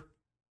 more year.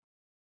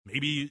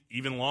 Maybe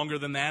even longer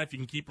than that if you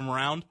can keep him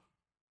around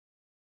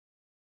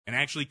and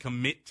actually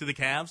commit to the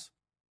Cavs.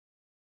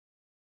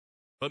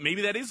 But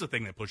maybe that is the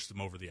thing that pushes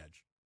him over the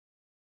edge.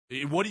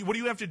 What do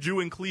you have to do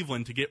in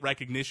Cleveland to get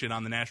recognition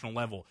on the national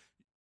level?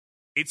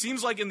 It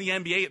seems like in the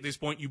NBA at this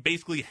point, you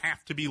basically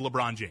have to be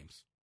LeBron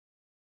James.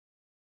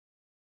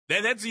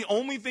 That's the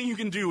only thing you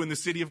can do in the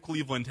city of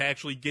Cleveland to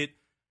actually get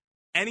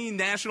any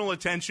national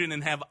attention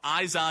and have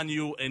eyes on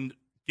you and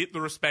get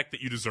the respect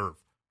that you deserve,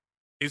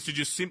 is to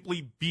just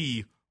simply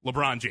be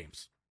LeBron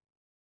James.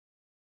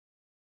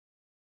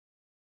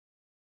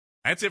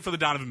 That's it for the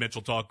Donovan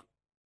Mitchell talk.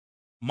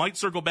 Might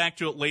circle back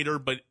to it later,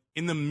 but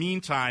in the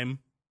meantime,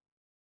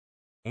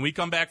 when we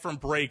come back from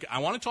break, I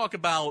want to talk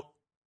about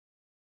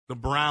the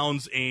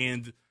Browns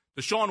and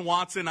Deshaun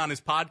Watson on his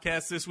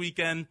podcast this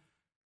weekend,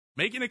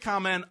 making a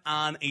comment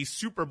on a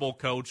Super Bowl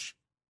coach,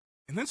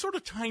 and then sort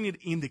of tying it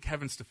into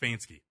Kevin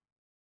Stefanski.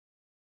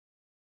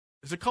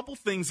 There's a couple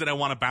things that I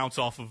want to bounce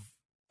off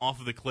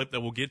of the clip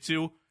that we'll get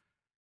to.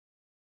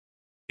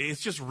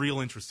 It's just real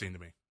interesting to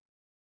me.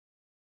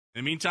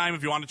 In the meantime,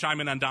 if you want to chime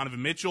in on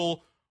Donovan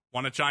Mitchell,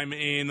 want to chime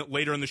in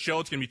later in the show,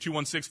 it's going to be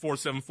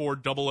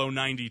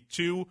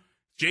 216-474-0092.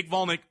 Jake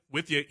Vulinec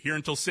with you here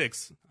until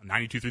 6 on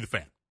 92.3 The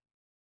Fan.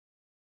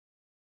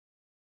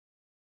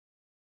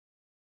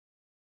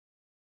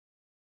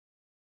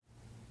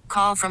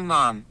 Call from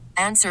mom.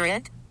 Answer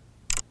it.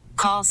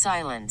 Call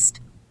silenced.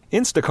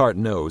 Instacart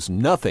knows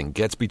nothing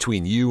gets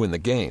between you and the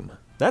game.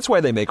 That's why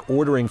they make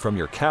ordering from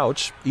your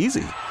couch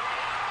easy.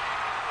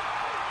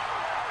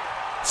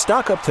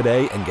 Stock up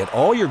today and get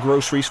all your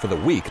groceries for the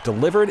week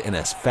delivered in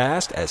as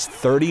fast as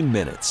 30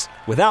 minutes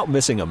without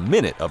missing a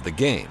minute of the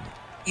game.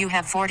 You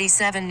have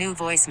 47 new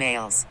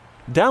voicemails.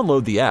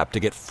 Download the app to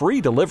get free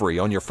delivery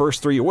on your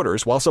first 3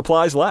 orders while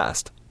supplies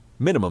last.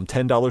 Minimum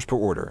 $10 per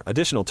order.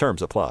 Additional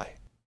terms apply.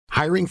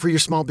 Hiring for your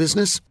small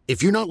business?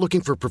 If you're not looking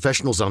for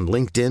professionals on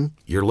LinkedIn,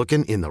 you're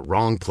looking in the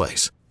wrong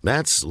place.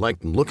 That's like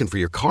looking for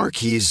your car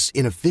keys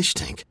in a fish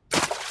tank.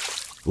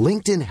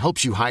 LinkedIn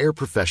helps you hire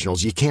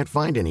professionals you can't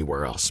find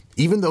anywhere else,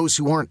 even those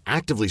who aren't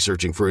actively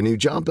searching for a new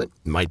job but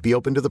might be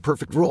open to the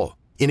perfect role.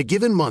 In a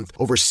given month,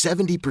 over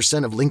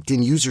 70% of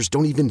LinkedIn users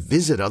don't even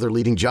visit other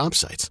leading job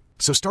sites.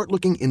 So start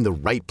looking in the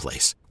right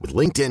place. With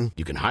LinkedIn,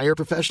 you can hire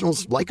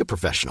professionals like a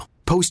professional.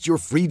 Post your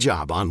free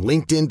job on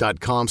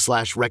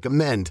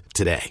linkedin.com/recommend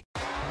today.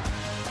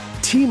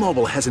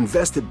 T-Mobile has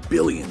invested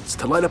billions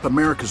to light up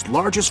America's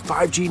largest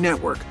 5G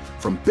network,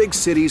 from big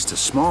cities to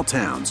small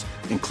towns,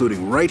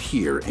 including right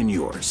here in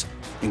yours.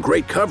 And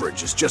great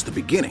coverage is just the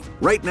beginning.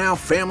 Right now,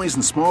 families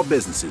and small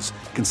businesses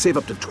can save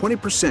up to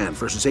 20%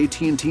 versus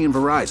AT&T and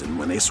Verizon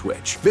when they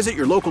switch. Visit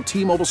your local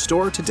T-Mobile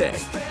store today.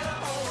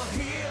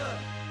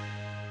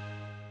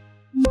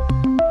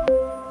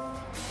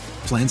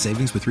 Plan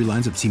savings with 3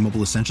 lines of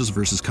T-Mobile Essentials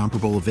versus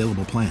comparable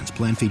available plans.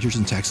 Plan features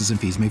and taxes and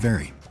fees may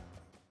vary.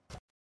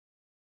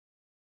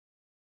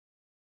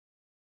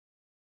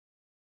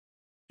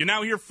 You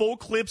now hear full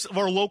clips of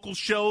our local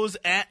shows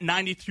at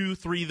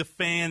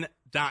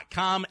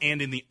 923thefan.com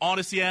and in the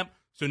Odyssey app.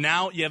 So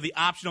now you have the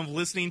option of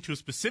listening to a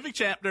specific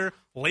chapter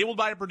labeled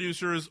by the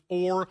producers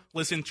or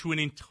listen to an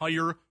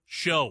entire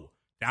show.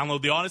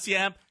 Download the Odyssey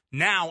app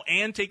now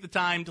and take the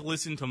time to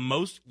listen to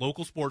most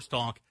local sports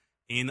talk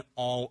in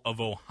all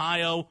of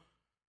Ohio.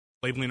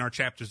 Labeling our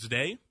chapters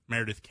today,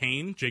 Meredith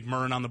Kane, Jake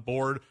Murren on the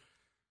board.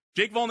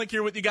 Jake Vulinec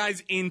here with you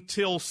guys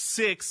until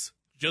 6.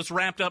 Just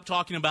wrapped up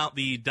talking about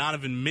the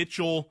Donovan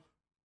Mitchell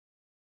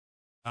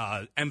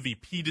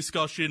MVP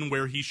discussion,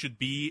 where he should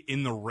be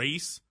in the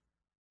race.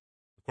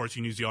 Of course, you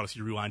can use the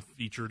Odyssey Rewind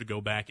feature to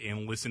go back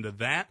and listen to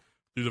that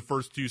through the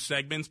first 2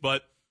 segments,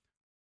 but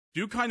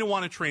do kind of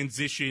want to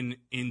transition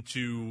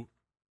into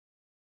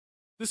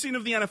the scene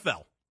of the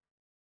NFL.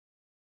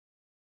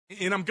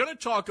 And I'm going to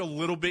talk a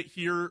little bit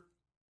here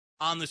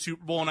on the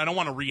Super Bowl, and I don't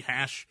want to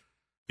rehash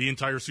the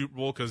entire Super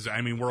Bowl because,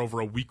 I mean, we're over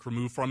a week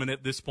removed from it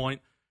at this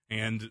point,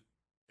 and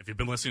if you've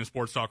been listening to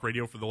Sports Talk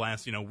Radio for the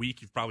last,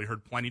 week, you've probably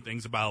heard plenty of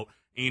things about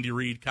Andy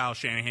Reid, Kyle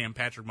Shanahan,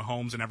 Patrick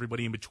Mahomes, and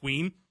everybody in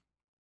between.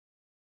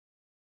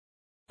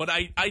 But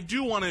I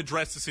do want to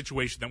address the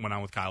situation that went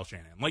on with Kyle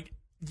Shanahan. Like,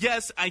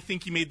 yes, I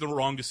think he made the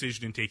wrong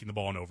decision in taking the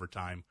ball in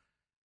overtime.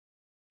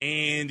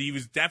 And he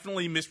was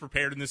definitely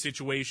misprepared in this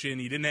situation.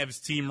 He didn't have his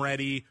team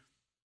ready.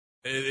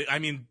 I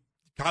mean,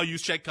 Kyle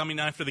Juszczyk coming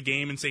after the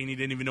game and saying he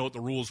didn't even know what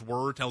the rules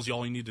were tells you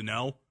all you need to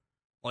know.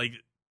 Like,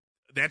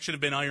 that should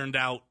have been ironed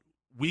out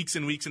weeks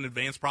and weeks in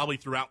advance, probably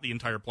throughout the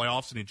entire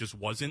playoffs, and it just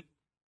wasn't.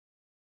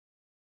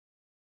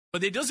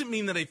 But it doesn't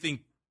mean that I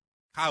think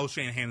Kyle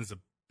Shanahan is a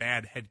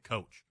bad head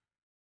coach.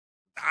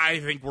 I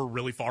think we're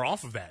really far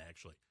off of that,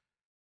 actually.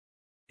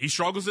 He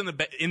struggles in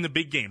the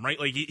big game, right?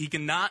 Like, he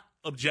cannot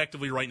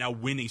objectively right now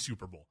win a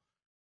Super Bowl.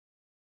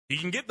 He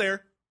can get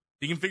there.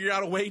 He can figure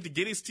out a way to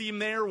get his team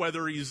there,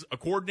 whether he's a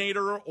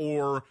coordinator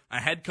or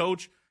a head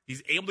coach.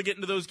 He's able to get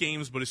into those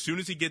games, but as soon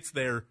as he gets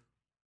there,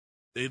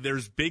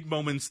 there's big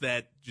moments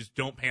that just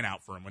don't pan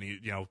out for him. When he,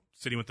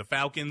 sitting with the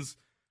Falcons,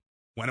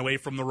 went away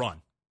from the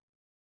run.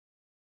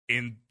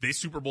 In this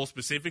Super Bowl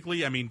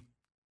specifically, I mean,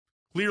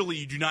 clearly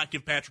you do not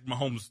give Patrick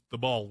Mahomes the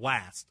ball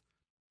last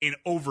in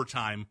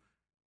overtime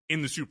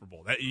in the Super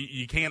Bowl. That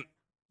you can't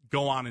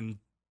go on and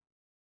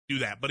do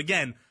that. But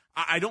again,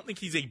 I don't think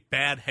he's a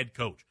bad head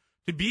coach.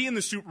 To be in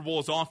the Super Bowl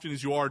as often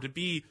as you are, to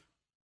be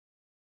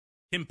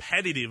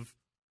competitive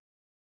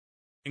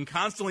and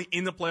constantly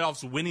in the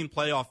playoffs, winning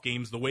playoff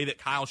games the way that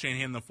Kyle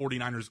Shanahan and the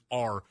 49ers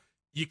are,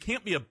 you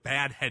can't be a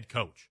bad head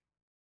coach.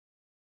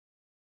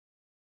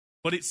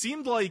 But it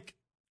seemed like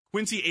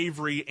Quincy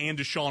Avery and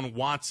Deshaun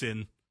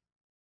Watson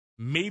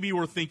maybe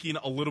were thinking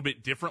a little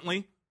bit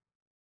differently.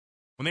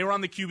 When they were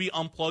on the QB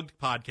Unplugged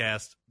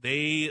podcast,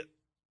 they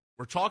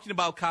were talking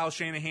about Kyle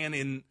Shanahan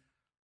in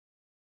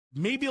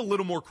maybe a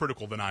little more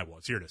critical than I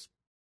was. Here it is.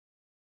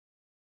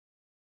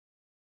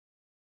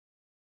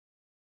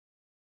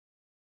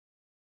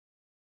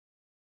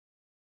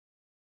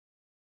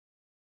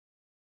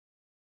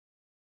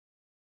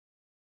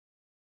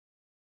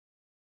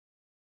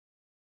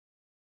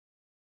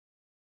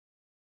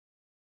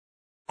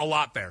 A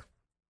lot there.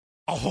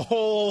 A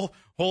whole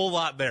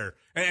lot there.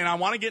 And I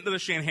want to get into the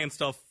Shanahan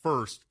stuff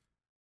first,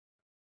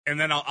 and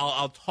then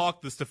I'll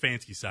talk the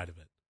Stefanski side of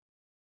it.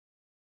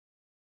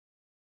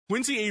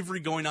 Quincy Avery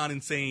going on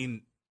and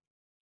saying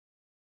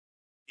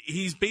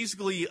he's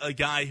basically a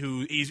guy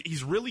who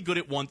he's really good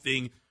at one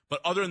thing,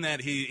 but other than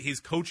that, his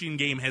coaching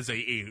game has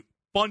a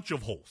bunch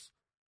of holes.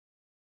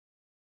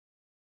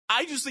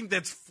 I just think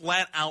that's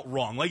flat out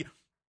wrong. Like,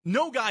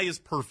 no guy is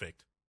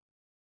perfect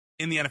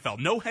in the NFL.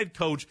 No head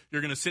coach,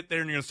 you're going to sit there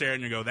and you're going to stare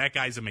and you go, that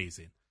guy's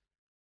amazing.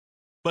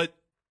 But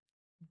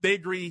they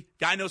agree,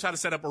 guy knows how to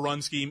set up a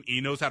run scheme.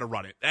 He knows how to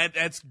run it.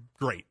 That's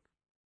great.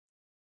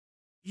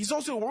 He's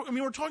also, I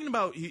mean, we're talking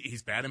about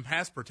he's bad in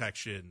pass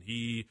protection.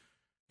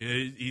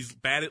 He's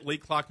bad at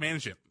late clock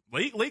management.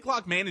 Late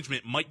clock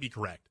management might be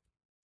correct.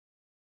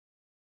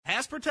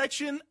 Pass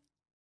protection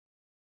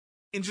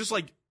and just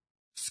like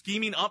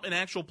scheming up an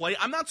actual play,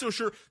 I'm not so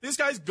sure. This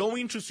guy's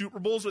going to Super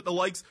Bowls with the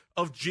likes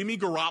of Jimmy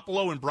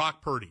Garoppolo and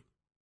Brock Purdy.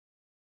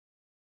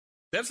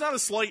 That's not a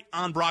slight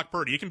on Brock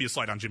Purdy. It can be a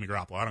slight on Jimmy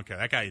Garoppolo. I don't care.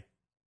 That guy,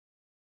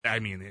 I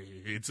mean,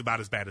 it's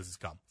about as bad as it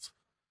comes.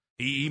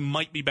 He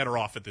might be better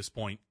off at this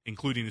point,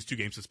 including his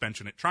 2-game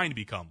suspension, at trying to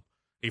become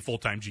a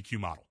full-time GQ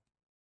model.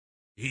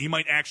 He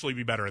might actually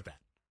be better at that.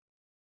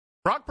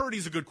 Brock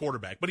Purdy's a good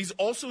quarterback, but he's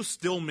also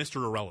still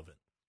Mr. Irrelevant.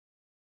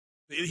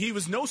 He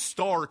was no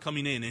star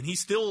coming in, and he's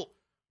still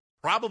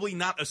probably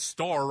not a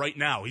star right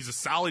now. He's a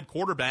solid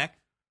quarterback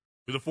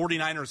who the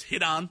 49ers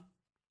hit on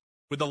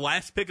with the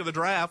last pick of the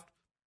draft.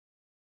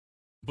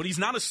 but he's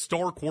not a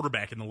star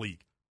quarterback in the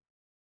league.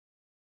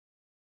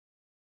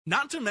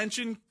 Not to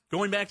mention,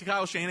 going back to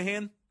Kyle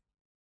Shanahan,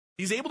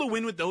 he's able to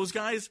win with those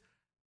guys,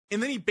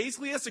 and then he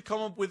basically has to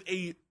come up with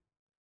a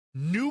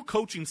new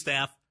coaching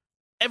staff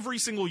every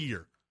single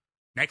year.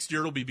 Next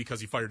year it'll be because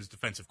he fired his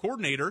defensive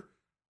coordinator,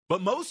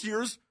 but most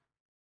years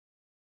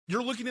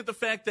you're looking at the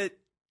fact that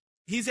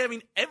he's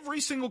having every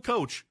single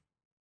coach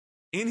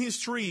in his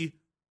tree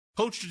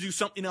coach to do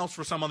something else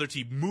for some other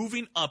team,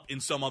 moving up in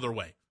some other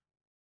way.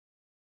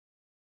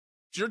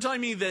 So you're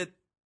telling me that,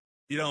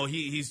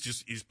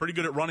 he's pretty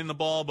good at running the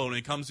ball, but when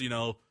it comes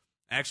to,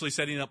 actually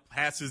setting up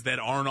passes that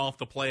aren't off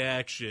the play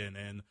action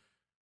and,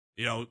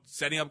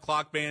 setting up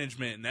clock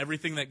management and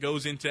everything that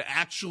goes into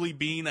actually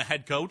being a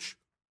head coach,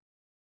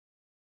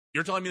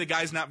 you're telling me the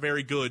guy's not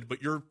very good,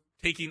 but you're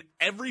taking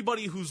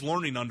everybody who's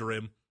learning under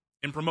him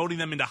and promoting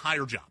them into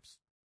higher jobs.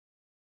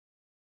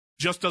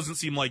 Just doesn't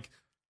seem like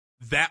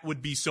that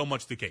would be so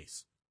much the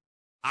case.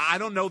 I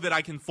don't know that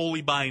I can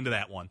fully buy into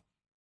that one.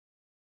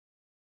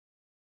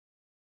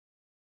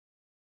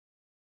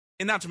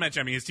 And not to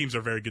mention, his teams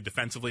are very good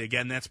defensively.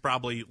 Again, that's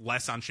probably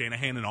less on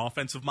Shanahan and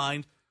offensive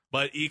mind,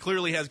 but he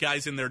clearly has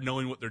guys in there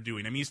knowing what they're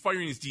doing. He's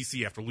firing his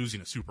DC after losing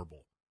a Super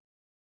Bowl.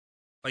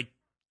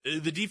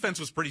 The defense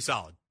was pretty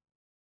solid.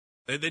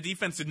 The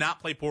defense did not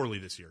play poorly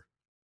this year.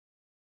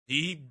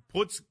 He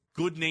puts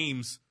good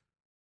names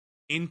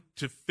in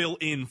to fill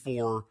in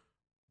for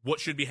what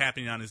should be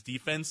happening on his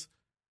defense,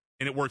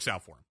 and it works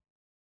out for him.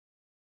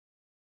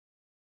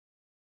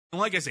 And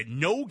like I said,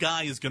 no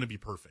guy is going to be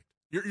perfect.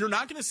 You're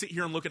not going to sit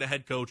here and look at a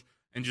head coach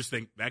and just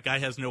think, that guy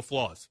has no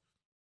flaws.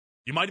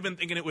 You might have been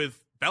thinking it with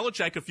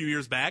Belichick a few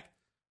years back.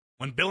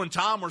 When Bill and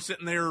Tom were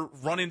sitting there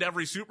running to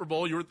every Super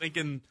Bowl, you were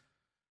thinking,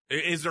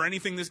 is there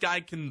anything this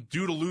guy can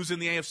do to lose in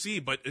the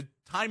AFC? But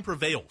time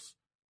prevails.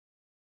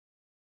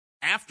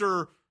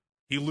 After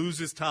he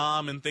loses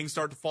Tom and things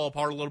start to fall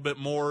apart a little bit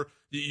more,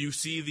 you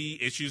see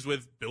the issues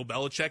with Bill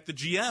Belichick, the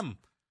GM.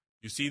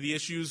 You see the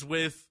issues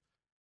with,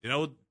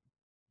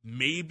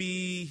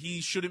 maybe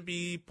he shouldn't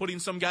be putting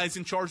some guys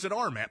in charge that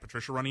are Matt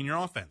Patricia running your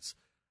offense.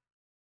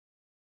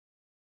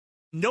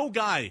 No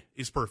guy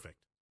is perfect.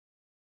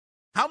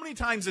 How many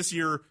times this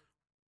year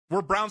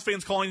were Browns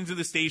fans calling into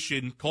the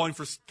station, calling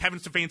for Kevin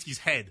Stefanski's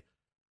head,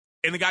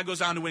 and the guy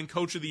goes on to win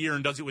Coach of the Year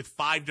and does it with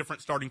 5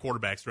 different starting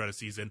quarterbacks throughout a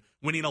season,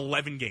 winning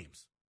 11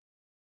 games?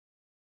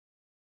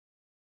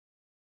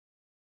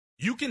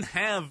 You can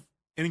have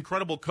an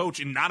incredible coach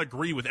and not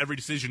agree with every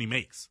decision he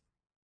makes.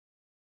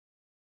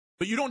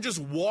 But you don't just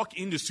walk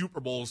into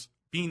Super Bowls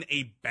being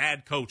a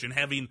bad coach and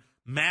having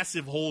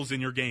massive holes in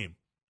your game.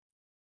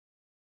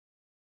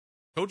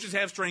 Coaches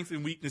have strengths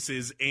and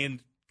weaknesses,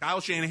 and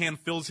Kyle Shanahan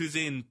fills his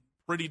in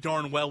pretty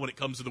darn well when it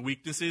comes to the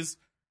weaknesses.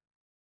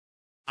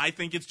 I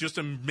think it's just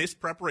a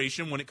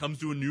mispreparation when it comes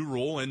to a new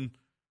role, and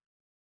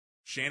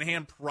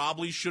Shanahan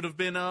probably should have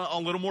been a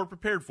little more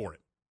prepared for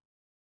it.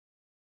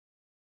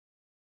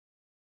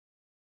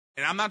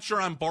 And I'm not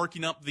sure I'm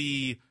barking up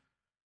the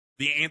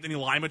Anthony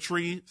Lima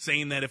tree,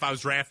 saying that if I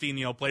was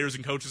drafting, players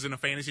and coaches in a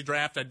fantasy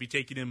draft, I'd be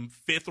taking him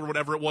 5th or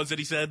whatever it was that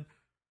he said.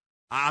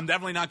 I'm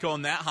definitely not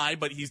going that high,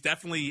 but he's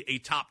definitely a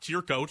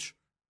top-tier coach.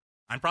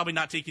 I'm probably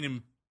not taking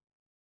him.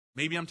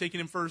 Maybe I'm taking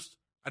him first.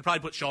 I'd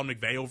probably put Sean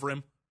McVay over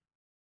him.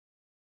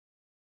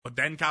 But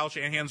then Kyle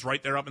Shanahan's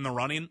right there up in the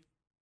running.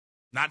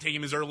 Not taking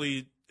him as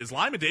early as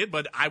Lima did,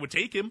 but I would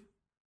take him.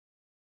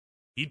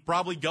 He'd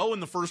probably go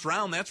in the first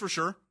round, that's for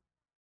sure.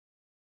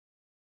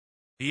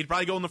 He'd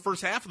probably go in the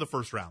first half of the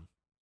first round.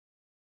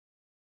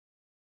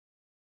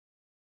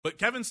 But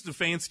Kevin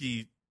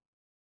Stefanski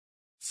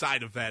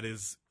side of that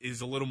is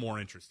a little more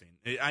interesting.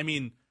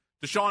 Deshaun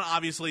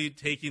obviously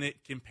taking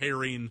it,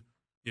 comparing,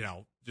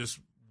 just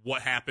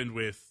what happened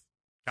with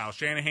Kyle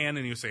Shanahan,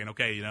 and he was saying,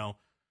 okay,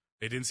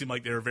 it didn't seem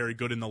like they were very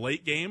good in the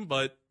late game,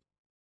 but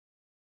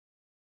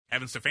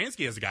Kevin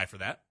Stefanski is a guy for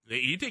that.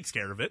 He takes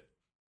care of it.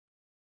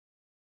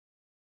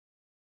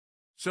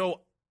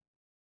 So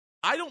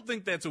I don't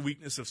think that's a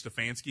weakness of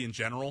Stefanski in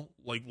general.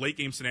 Like late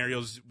game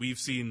scenarios, we've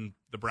seen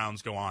the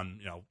Browns go on,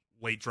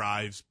 late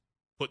drives,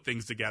 put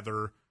things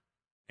together,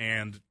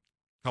 and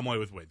come away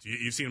with wins.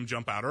 You've seen them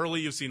jump out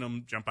early. You've seen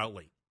them jump out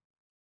late.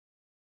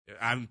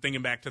 I'm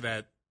thinking back to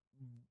that,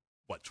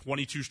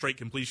 22 straight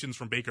completions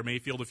from Baker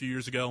Mayfield a few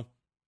years ago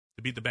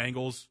to beat the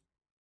Bengals.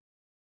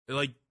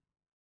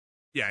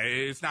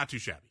 It's not too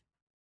shabby.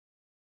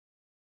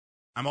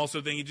 I'm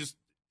also thinking just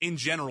in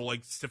general,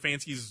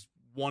 Stefanski's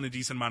won a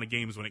decent amount of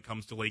games when it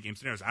comes to late game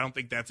scenarios. I don't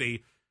think that's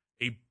a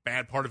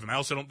bad part of him. I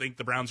also don't think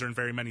the Browns are in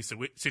very many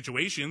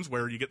situations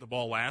where you get the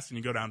ball last and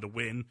you go down to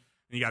win and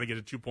you got to get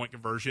a 2-point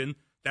conversion.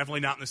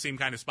 Definitely not in the same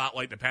kind of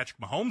spotlight that Patrick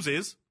Mahomes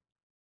is.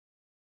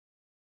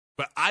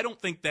 But I don't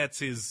think that's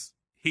his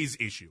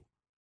issue.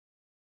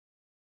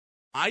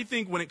 I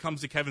think when it comes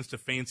to Kevin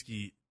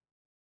Stefanski,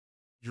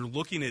 you're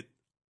looking at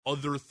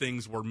other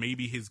things where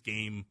maybe his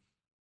game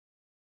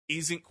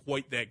isn't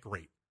quite that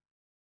great.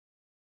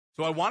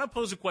 So I want to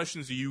pose a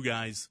question to you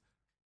guys.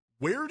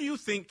 Where do you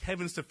think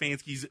Kevin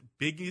Stefanski's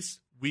biggest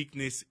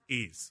weakness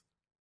is?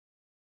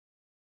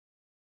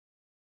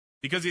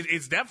 Because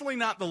it's definitely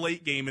not the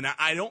late game, and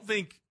I don't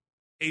think,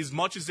 as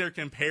much as they're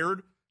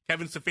compared,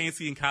 Kevin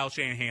Stefanski and Kyle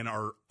Shanahan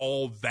are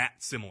all that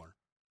similar.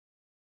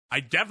 I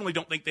definitely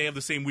don't think they have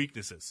the same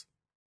weaknesses.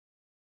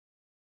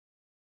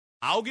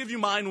 I'll give you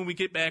mine when we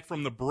get back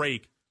from the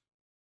break.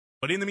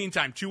 But in the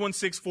meantime,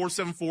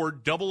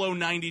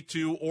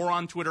 216-474-0092 or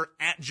on Twitter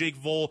 @Jake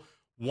Vul.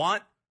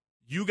 Want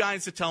you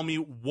guys to tell me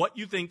what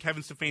you think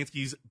Kevin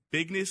Stefanski's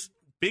biggest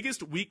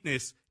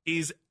weakness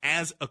is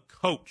as a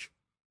coach.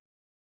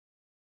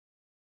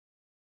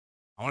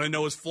 I want to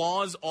know his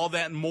flaws, all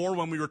that and more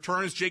when we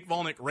return. As Jake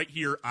Vulinec right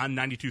here on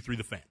 92.3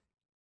 The Fan.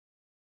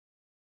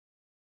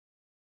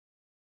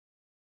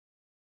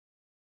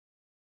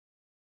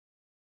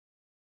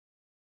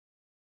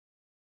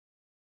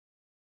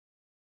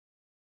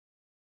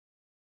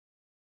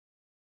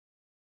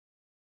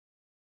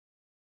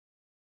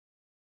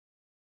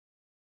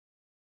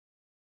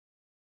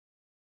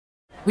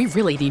 We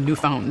really need new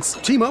phones.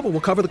 T-Mobile will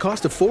cover the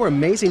cost of 4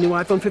 amazing new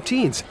iPhone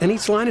 15s, and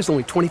each line is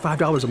only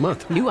 $25 a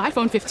month. New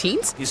iPhone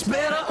 15s? It's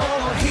better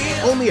over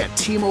here. Only at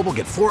T-Mobile,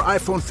 get 4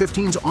 iPhone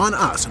 15s on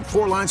us and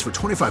 4 lines for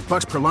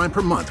 $25 per line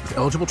per month with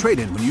eligible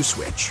trade-in when you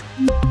switch.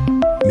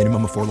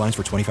 Minimum of 4 lines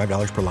for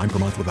 $25 per line per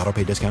month with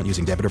autopay discount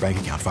using debit or bank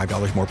account.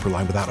 $5 more per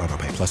line without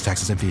autopay, plus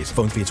taxes and fees.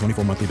 Phone fee at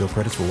 24 monthly bill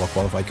credits for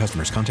well-qualified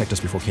customers. Contact us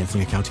before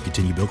canceling account to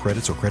continue bill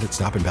credits or credit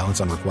stop and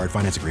balance on required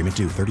finance agreement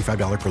due.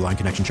 $35 per line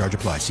connection charge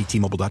applies. See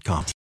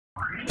T-Mobile.com.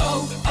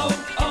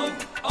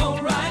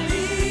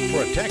 O'Reilly.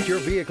 Protect your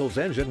vehicle's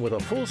engine with a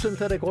full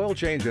synthetic oil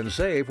change and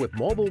save with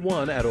Mobil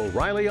 1 at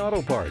O'Reilly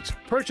Auto Parts.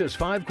 Purchase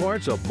 5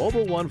 quarts of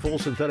Mobil 1 full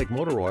synthetic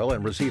motor oil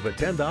and receive a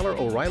 $10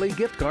 O'Reilly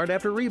gift card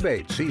after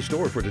rebate. See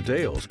store for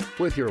details.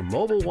 With your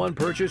Mobil 1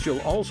 purchase,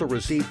 you'll also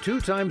receive 2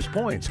 times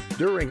points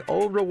during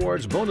O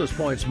Rewards Bonus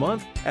Points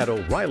Month at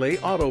O'Reilly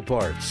Auto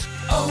Parts.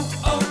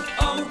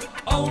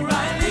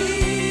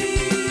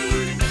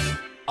 O'Reilly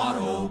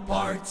Auto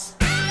Parts.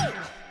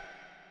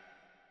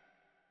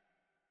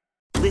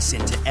 Listen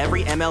to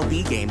every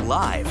MLB game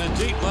live. In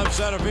the deep left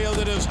center field,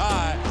 it is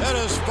high, it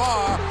is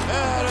far,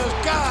 it is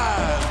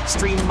gone.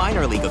 Stream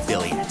minor league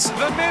affiliates.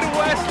 The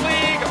Midwest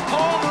League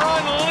home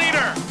run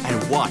leader.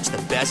 And watch the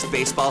best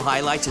baseball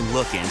highlights and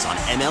look-ins on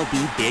MLB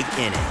Big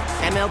Inning.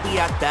 MLB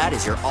At Bat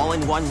is your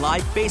all-in-one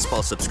live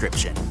baseball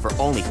subscription for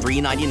only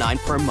 $3.99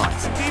 per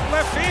month. Deep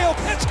left field,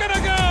 it's gonna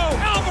go.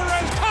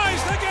 Alvarez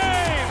ties the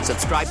game.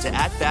 Subscribe to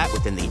At Bat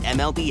within the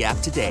MLB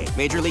app today.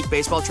 Major League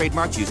Baseball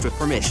trademarks used with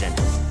permission.